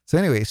 So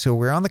anyway, so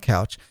we're on the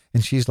couch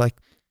and she's like,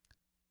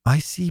 I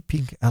see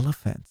pink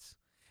elephants.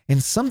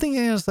 And something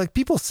is like,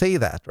 people say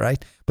that,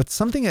 right? But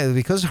something,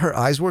 because her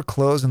eyes were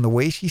closed and the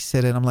way she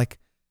said it, I'm like,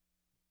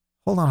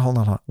 hold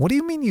on. What do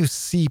you mean you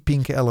see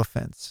pink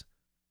elephants?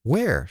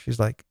 Where? She's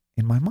like,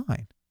 in my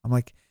mind. I'm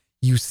like,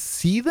 you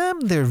see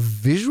them? They're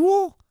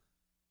visual?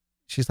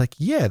 She's like,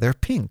 yeah, they're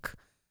pink.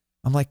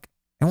 I'm like,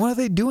 and what are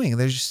they doing?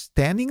 They're just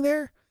standing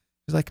there?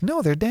 She's like,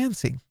 no, they're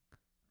dancing.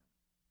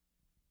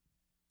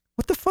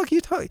 What the fuck are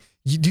you talking?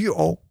 Do you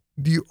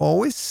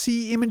always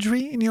see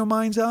imagery in your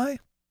mind's eye?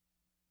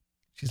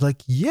 She's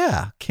like,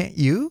 yeah, can't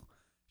you?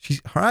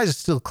 Her eyes are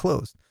still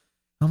closed.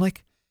 I'm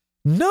like,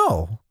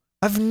 no,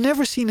 I've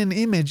never seen an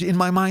image in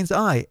my mind's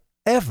eye,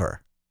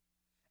 ever.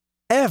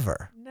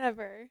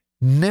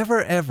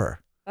 Never, ever.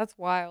 That's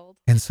wild.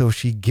 And so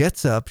she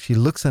gets up, she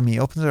looks at me,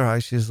 opens her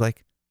eyes, she's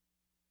like,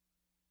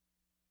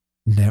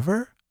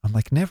 never? I'm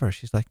like, never.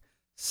 She's like,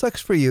 sucks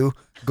for you,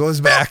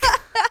 goes back.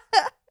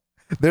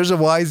 There's a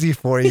wisey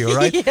for you,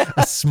 right? Yeah.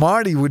 A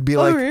smarty would be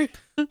like,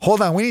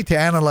 hold on, we need to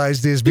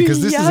analyze this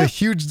because this is a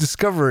huge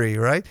discovery,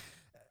 right?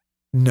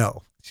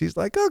 No. She's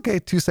like, okay.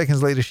 2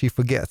 seconds later, she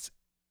forgets.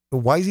 The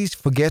wisies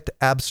forget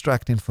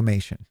abstract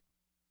information.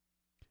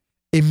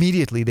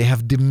 Immediately, they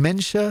have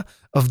dementia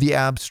of the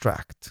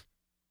abstract.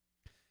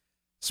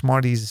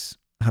 Smarties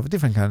have a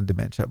different kind of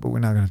dementia, but we're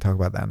not going to talk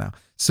about that now.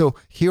 So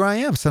here I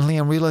am. Suddenly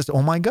I realized,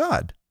 oh my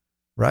God,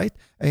 right?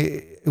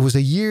 It was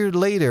a year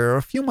later or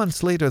a few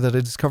months later that I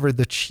discovered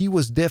that she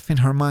was deaf in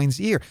her mind's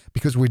ear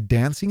because we're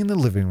dancing in the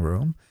living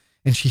room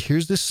and she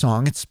hears this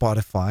song. It's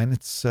Spotify and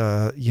it's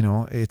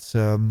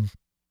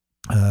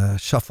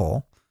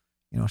shuffle,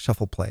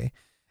 shuffle play.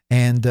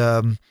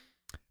 And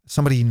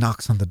somebody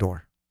knocks on the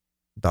door.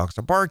 Dogs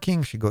are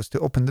barking. She goes to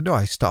open the door.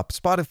 I stop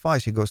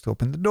Spotify. She goes to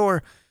open the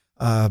door.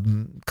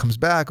 Comes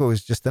back. Oh,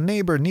 it's just a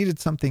neighbor, needed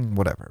something,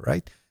 whatever,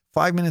 right?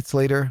 5 minutes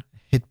later,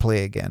 hit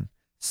play again.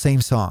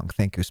 Same song.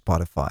 Thank you,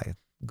 Spotify.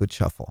 Good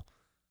shuffle,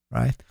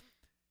 right?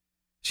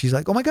 She's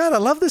like, oh my God, I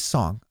love this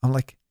song. I'm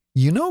like,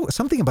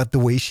 something about the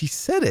way she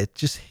said it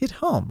just hit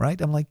home, right?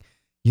 I'm like,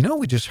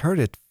 we just heard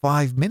it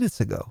 5 minutes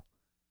ago.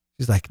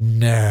 She's like,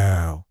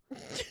 no.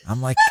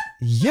 I'm like,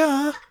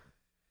 yeah.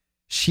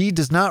 She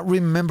does not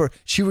remember.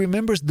 She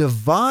remembers the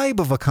vibe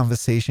of a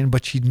conversation,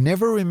 but she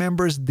never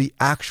remembers the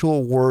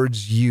actual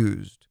words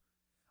used.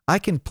 I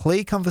can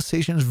play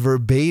conversations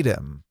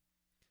verbatim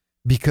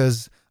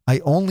because I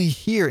only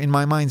hear in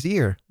my mind's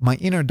ear. My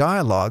inner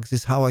dialogues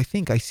is how I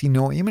think. I see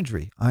no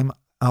imagery. I'm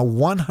a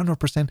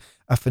 100%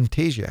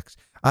 aphantasiac.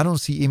 I don't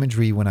see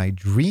imagery when I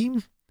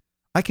dream.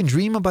 I can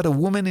dream about a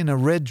woman in a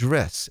red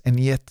dress, and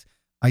yet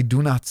I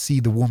do not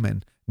see the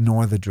woman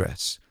nor the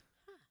dress.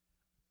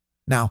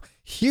 Now,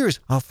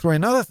 I'll throw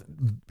another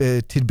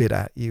tidbit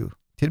at you.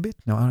 Tidbit?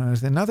 No,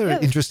 another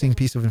interesting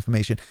piece of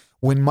information.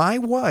 When my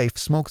wife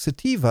smokes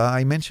sativa,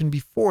 I mentioned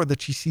before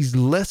that she sees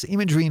less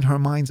imagery in her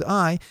mind's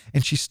eye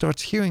and she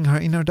starts hearing her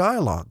inner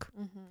dialogue.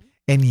 Mm-hmm.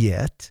 And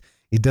yet,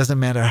 it doesn't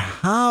matter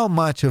how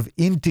much of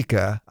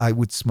indica I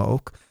would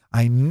smoke,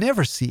 I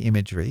never see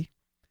imagery,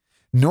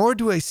 nor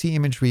do I see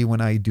imagery when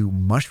I do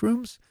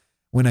mushrooms,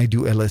 when I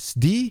do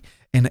LSD,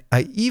 and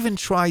I even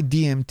try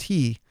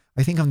DMT.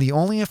 I think I'm the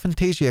only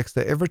aphantasiac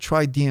that ever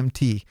tried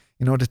DMT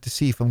in order to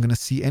see if I'm going to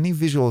see any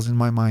visuals in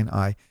my mind's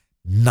eye.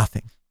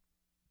 Nothing.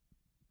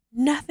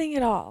 Nothing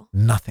at all.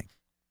 Nothing.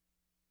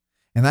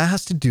 And that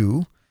has to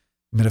do,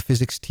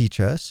 metaphysics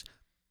teach us,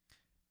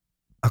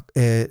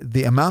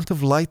 the amount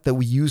of light that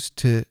we use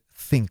to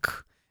think.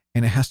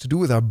 And it has to do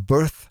with our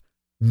birth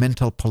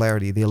mental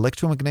polarity, the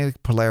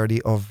electromagnetic polarity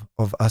of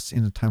us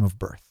in the time of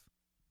birth.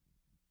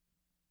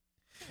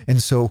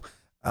 And so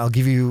I'll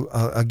give you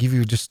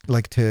just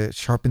like to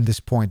sharpen this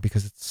point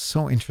because it's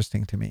so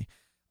interesting to me.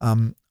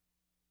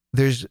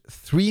 There's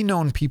 3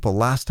 known people,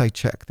 last I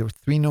checked, there were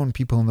 3 known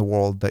people in the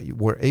world that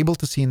were able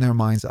to see in their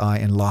mind's eye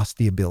and lost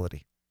the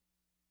ability.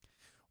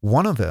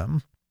 One of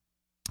them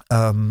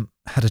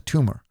had a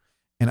tumor.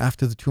 And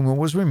after the tumor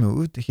was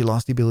removed, he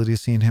lost the ability to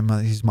see in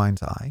his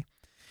mind's eye.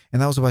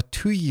 And that was about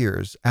 2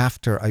 years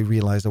after I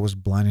realized I was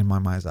blind in my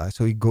mind's eye.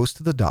 So he goes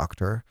to the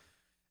doctor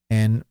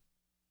and,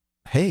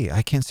 hey,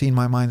 I can't see in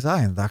my mind's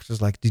eye. And the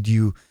doctor's like, did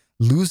you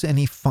lose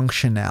any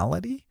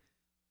functionality?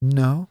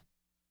 No.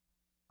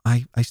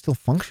 I still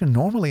function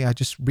normally. I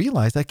just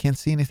realized I can't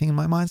see anything in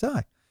my mind's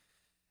eye.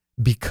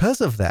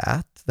 Because of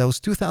that was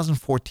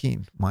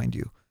 2014, mind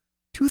you.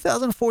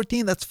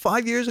 2014, that's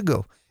 5 years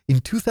ago.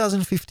 In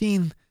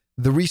 2015,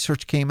 the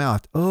research came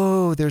out.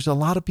 Oh, there's a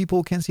lot of people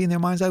who can't see in their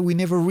mind's eye. We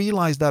never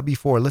realized that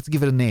before. Let's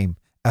give it a name.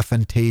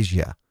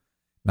 Aphantasia.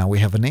 Now we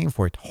have a name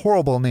for it.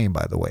 Horrible name,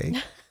 by the way,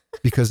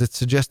 because it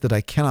suggests that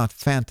I cannot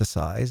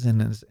fantasize.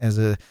 And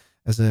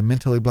as a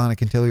mentally blind, I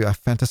can tell you I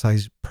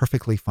fantasize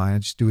perfectly fine. I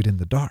just do it in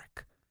the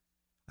dark.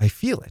 I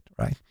feel it,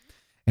 right?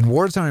 And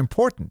words are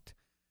important.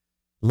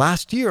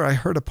 Last year, I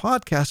heard a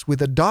podcast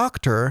with a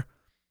doctor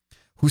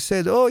who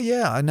said, oh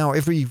yeah, now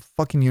every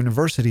fucking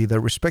university that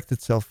respects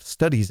itself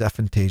studies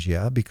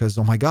aphantasia because,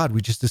 oh my God,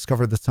 we just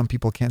discovered that some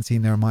people can't see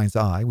in their mind's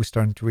eye. We're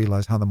starting to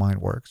realize how the mind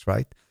works,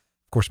 right?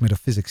 Of course,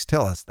 metaphysics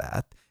tell us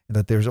that, and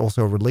that there's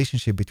also a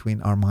relationship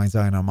between our mind's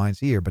eye and our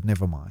mind's ear, but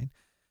never mind.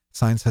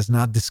 Science has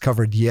not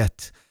discovered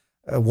yet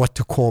what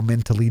to call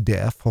mentally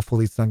deaf.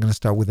 Hopefully it's not going to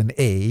start with an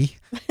A.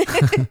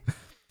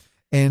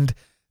 And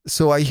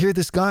so I hear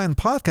this guy on the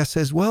podcast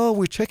says, well,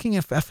 we're checking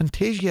if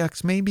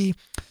aphantasiacs maybe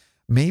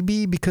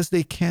because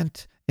they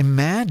can't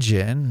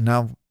imagine.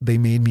 Now they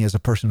made me as a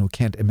person who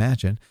can't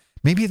imagine.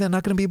 Maybe they're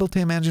not going to be able to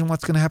imagine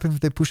what's going to happen if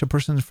they push a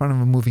person in front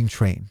of a moving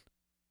train.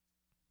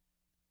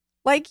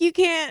 Like you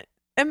can't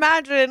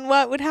imagine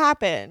what would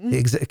happen.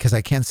 Because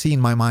I can't see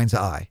in my mind's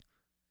eye.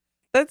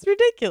 That's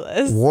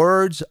ridiculous.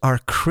 Words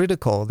are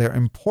critical. They're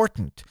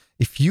important.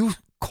 If you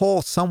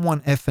call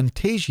someone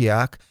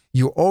aphantasiac,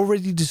 you're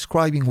already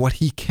describing what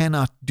he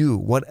cannot do.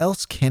 What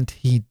else can't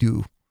he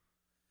do?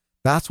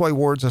 That's why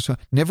words are so.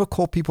 Never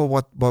call people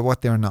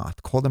what they're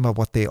not. Call them by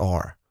what they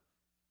are.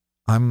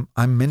 I'm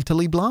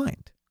mentally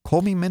blind.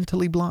 Call me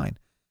mentally blind.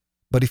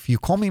 But if you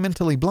call me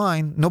mentally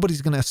blind,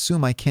 nobody's going to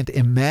assume I can't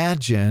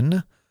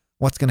imagine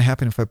what's going to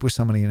happen if I push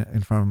somebody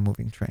in front of a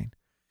moving train.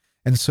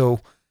 And so,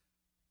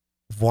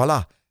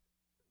 voila.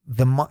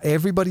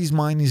 Everybody's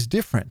mind is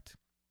different.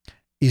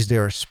 Is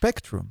there a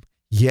spectrum?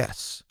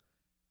 Yes.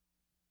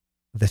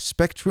 The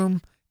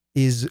spectrum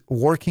is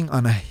working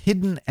on a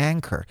hidden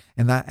anchor,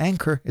 and that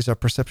anchor is our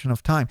perception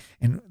of time.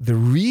 And the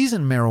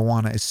reason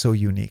marijuana is so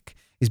unique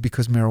is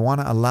because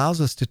marijuana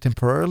allows us to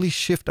temporarily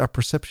shift our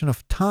perception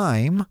of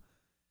time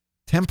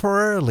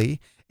temporarily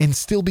and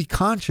still be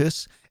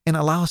conscious and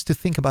allow us to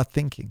think about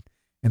thinking.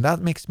 And that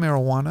makes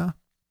marijuana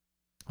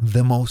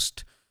the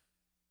most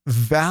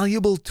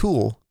valuable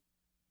tool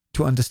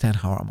to understand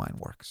how our mind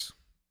works.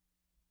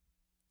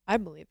 I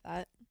believe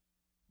that.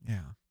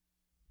 Yeah.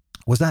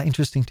 Was that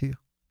interesting to you?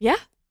 Yeah.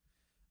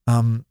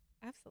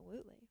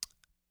 Absolutely.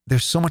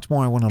 There's so much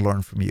more I want to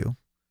learn from you.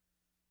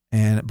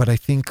 But I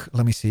think,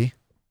 let me see,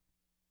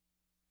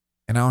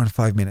 1 hour and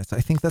 5 minutes.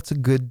 I think that's a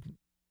good,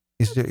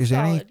 is there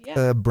any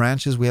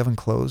branches we haven't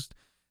closed?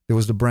 There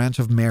was the branch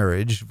of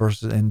marriage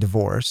and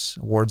divorce.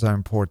 Words are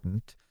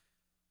important.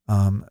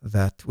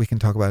 That we can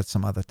talk about at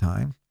some other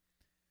time.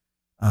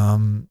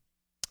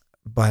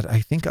 But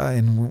I think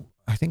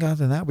I think other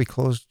than that, we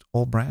closed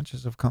all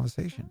branches of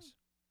conversations.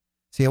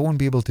 See, I wouldn't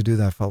be able to do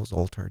that if I was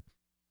altered.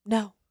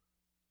 No.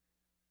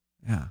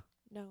 Yeah.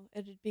 No,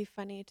 it'd be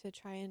funny to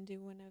try and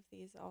do one of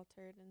these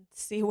altered and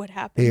see what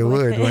happened It with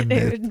would, it. wouldn't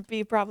It it? would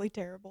be probably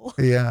terrible.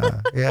 Yeah,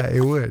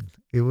 it would.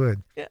 It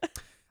would. Yeah.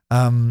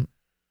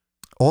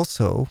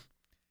 Also,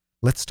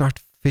 let's start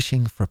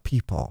fishing for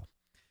people,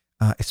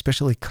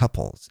 especially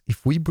couples.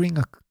 If we bring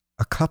a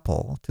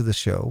couple to the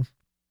show,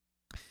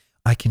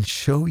 I can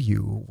show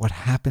you what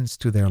happens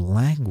to their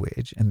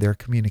language and their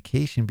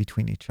communication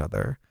between each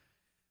other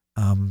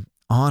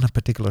on a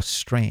particular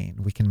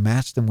strain. We can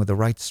match them with the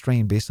right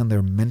strain based on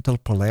their mental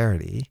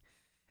polarity,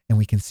 and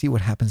we can see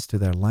what happens to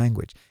their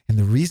language. And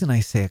the reason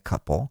I say a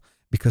couple,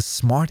 because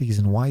smarties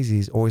and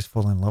wisies always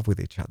fall in love with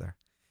each other.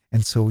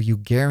 And so you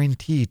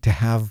guarantee to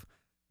have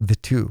the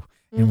two,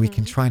 and we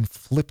can try and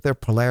flip their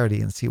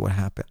polarity and see what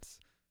happens.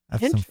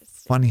 That's some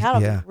funny,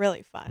 That'll be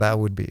really fun. That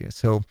would be.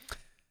 So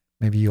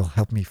maybe you'll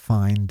help me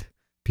find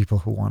people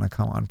who want to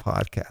come on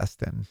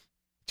podcast and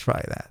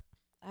try that.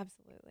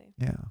 Absolutely.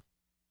 Yeah.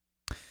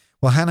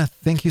 Well, Hannah,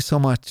 thank you so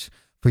much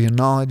for your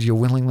knowledge, your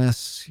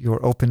willingness,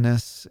 your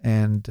openness,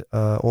 and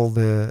all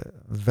the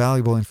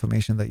valuable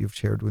information that you've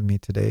shared with me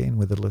today and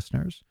with the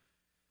listeners.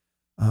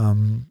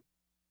 Do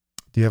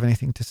you have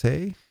anything to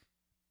say?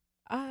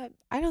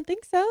 I don't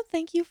think so.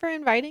 Thank you for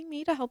inviting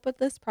me to help with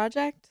this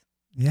project.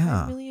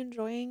 Yeah. I'm really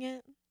enjoying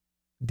it.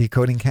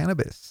 Decoding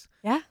Cannabis.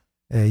 Yeah.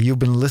 You've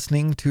been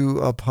listening to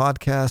a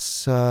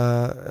podcast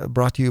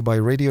brought to you by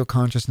Radio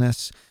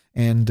Consciousness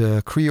and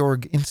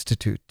Creorg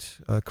Institute.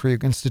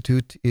 Creorg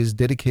Institute is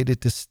dedicated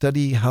to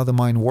study how the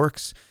mind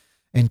works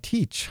and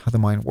teach how the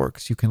mind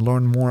works. You can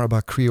learn more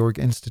about Creorg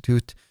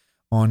Institute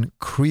on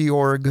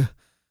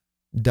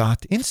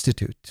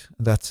creorg.institute.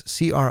 That's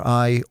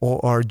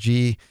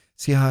CRIORG.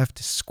 See how I have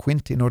to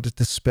squint in order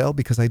to spell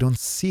because I don't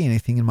see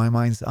anything in my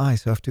mind's eye.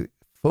 So I have to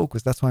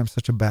focus. That's why I'm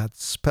such a bad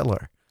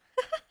speller.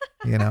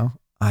 You know,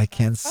 I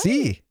can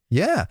see.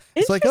 Yeah.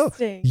 It's like, oh,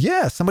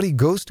 yeah, somebody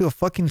goes to a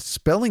fucking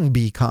spelling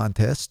bee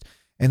contest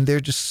and they're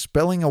just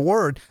spelling a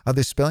word. Are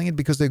they spelling it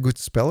because they're good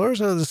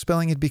spellers, or are they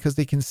spelling it because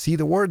they can see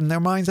the word in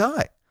their mind's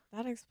eye?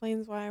 That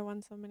explains why I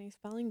won so many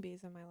spelling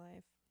bees in my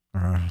life.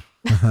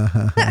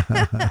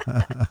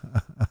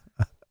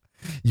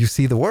 You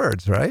see the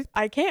words, right?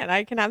 I can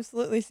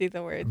absolutely see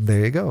the words.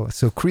 There you go.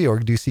 So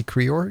Creorg, do you see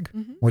Creorg?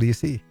 Mm-hmm. What do you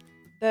see?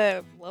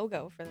 The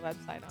logo for the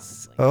website,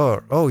 honestly.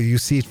 Oh, you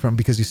see it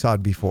because you saw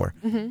it before.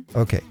 Mm-hmm.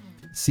 Okay.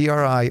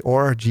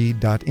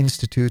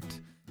 CRIORG.institute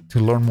to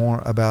learn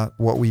more about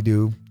what we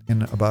do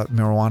and about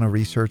marijuana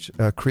research.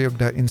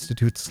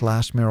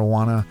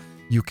 Creorg.institute/marijuana.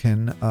 You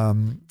can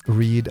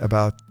read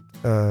about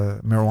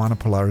marijuana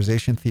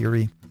polarization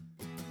theory.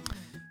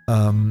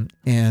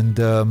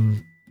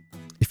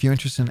 If you're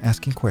interested in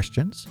asking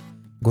questions,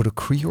 go to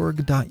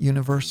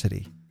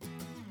creorg.university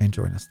and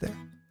join us there.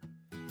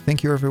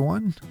 Thank you,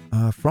 everyone.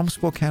 From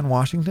Spokane,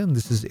 Washington,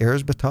 this is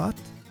Erez Batat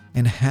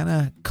and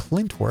Hannah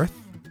Clintworth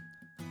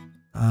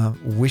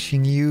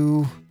wishing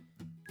you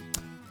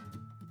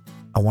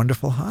a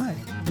wonderful high.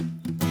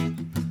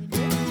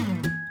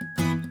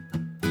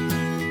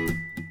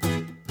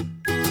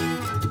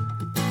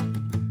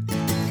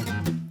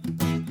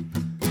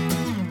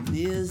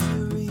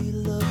 Misery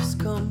loves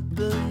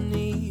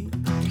company.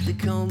 The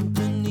company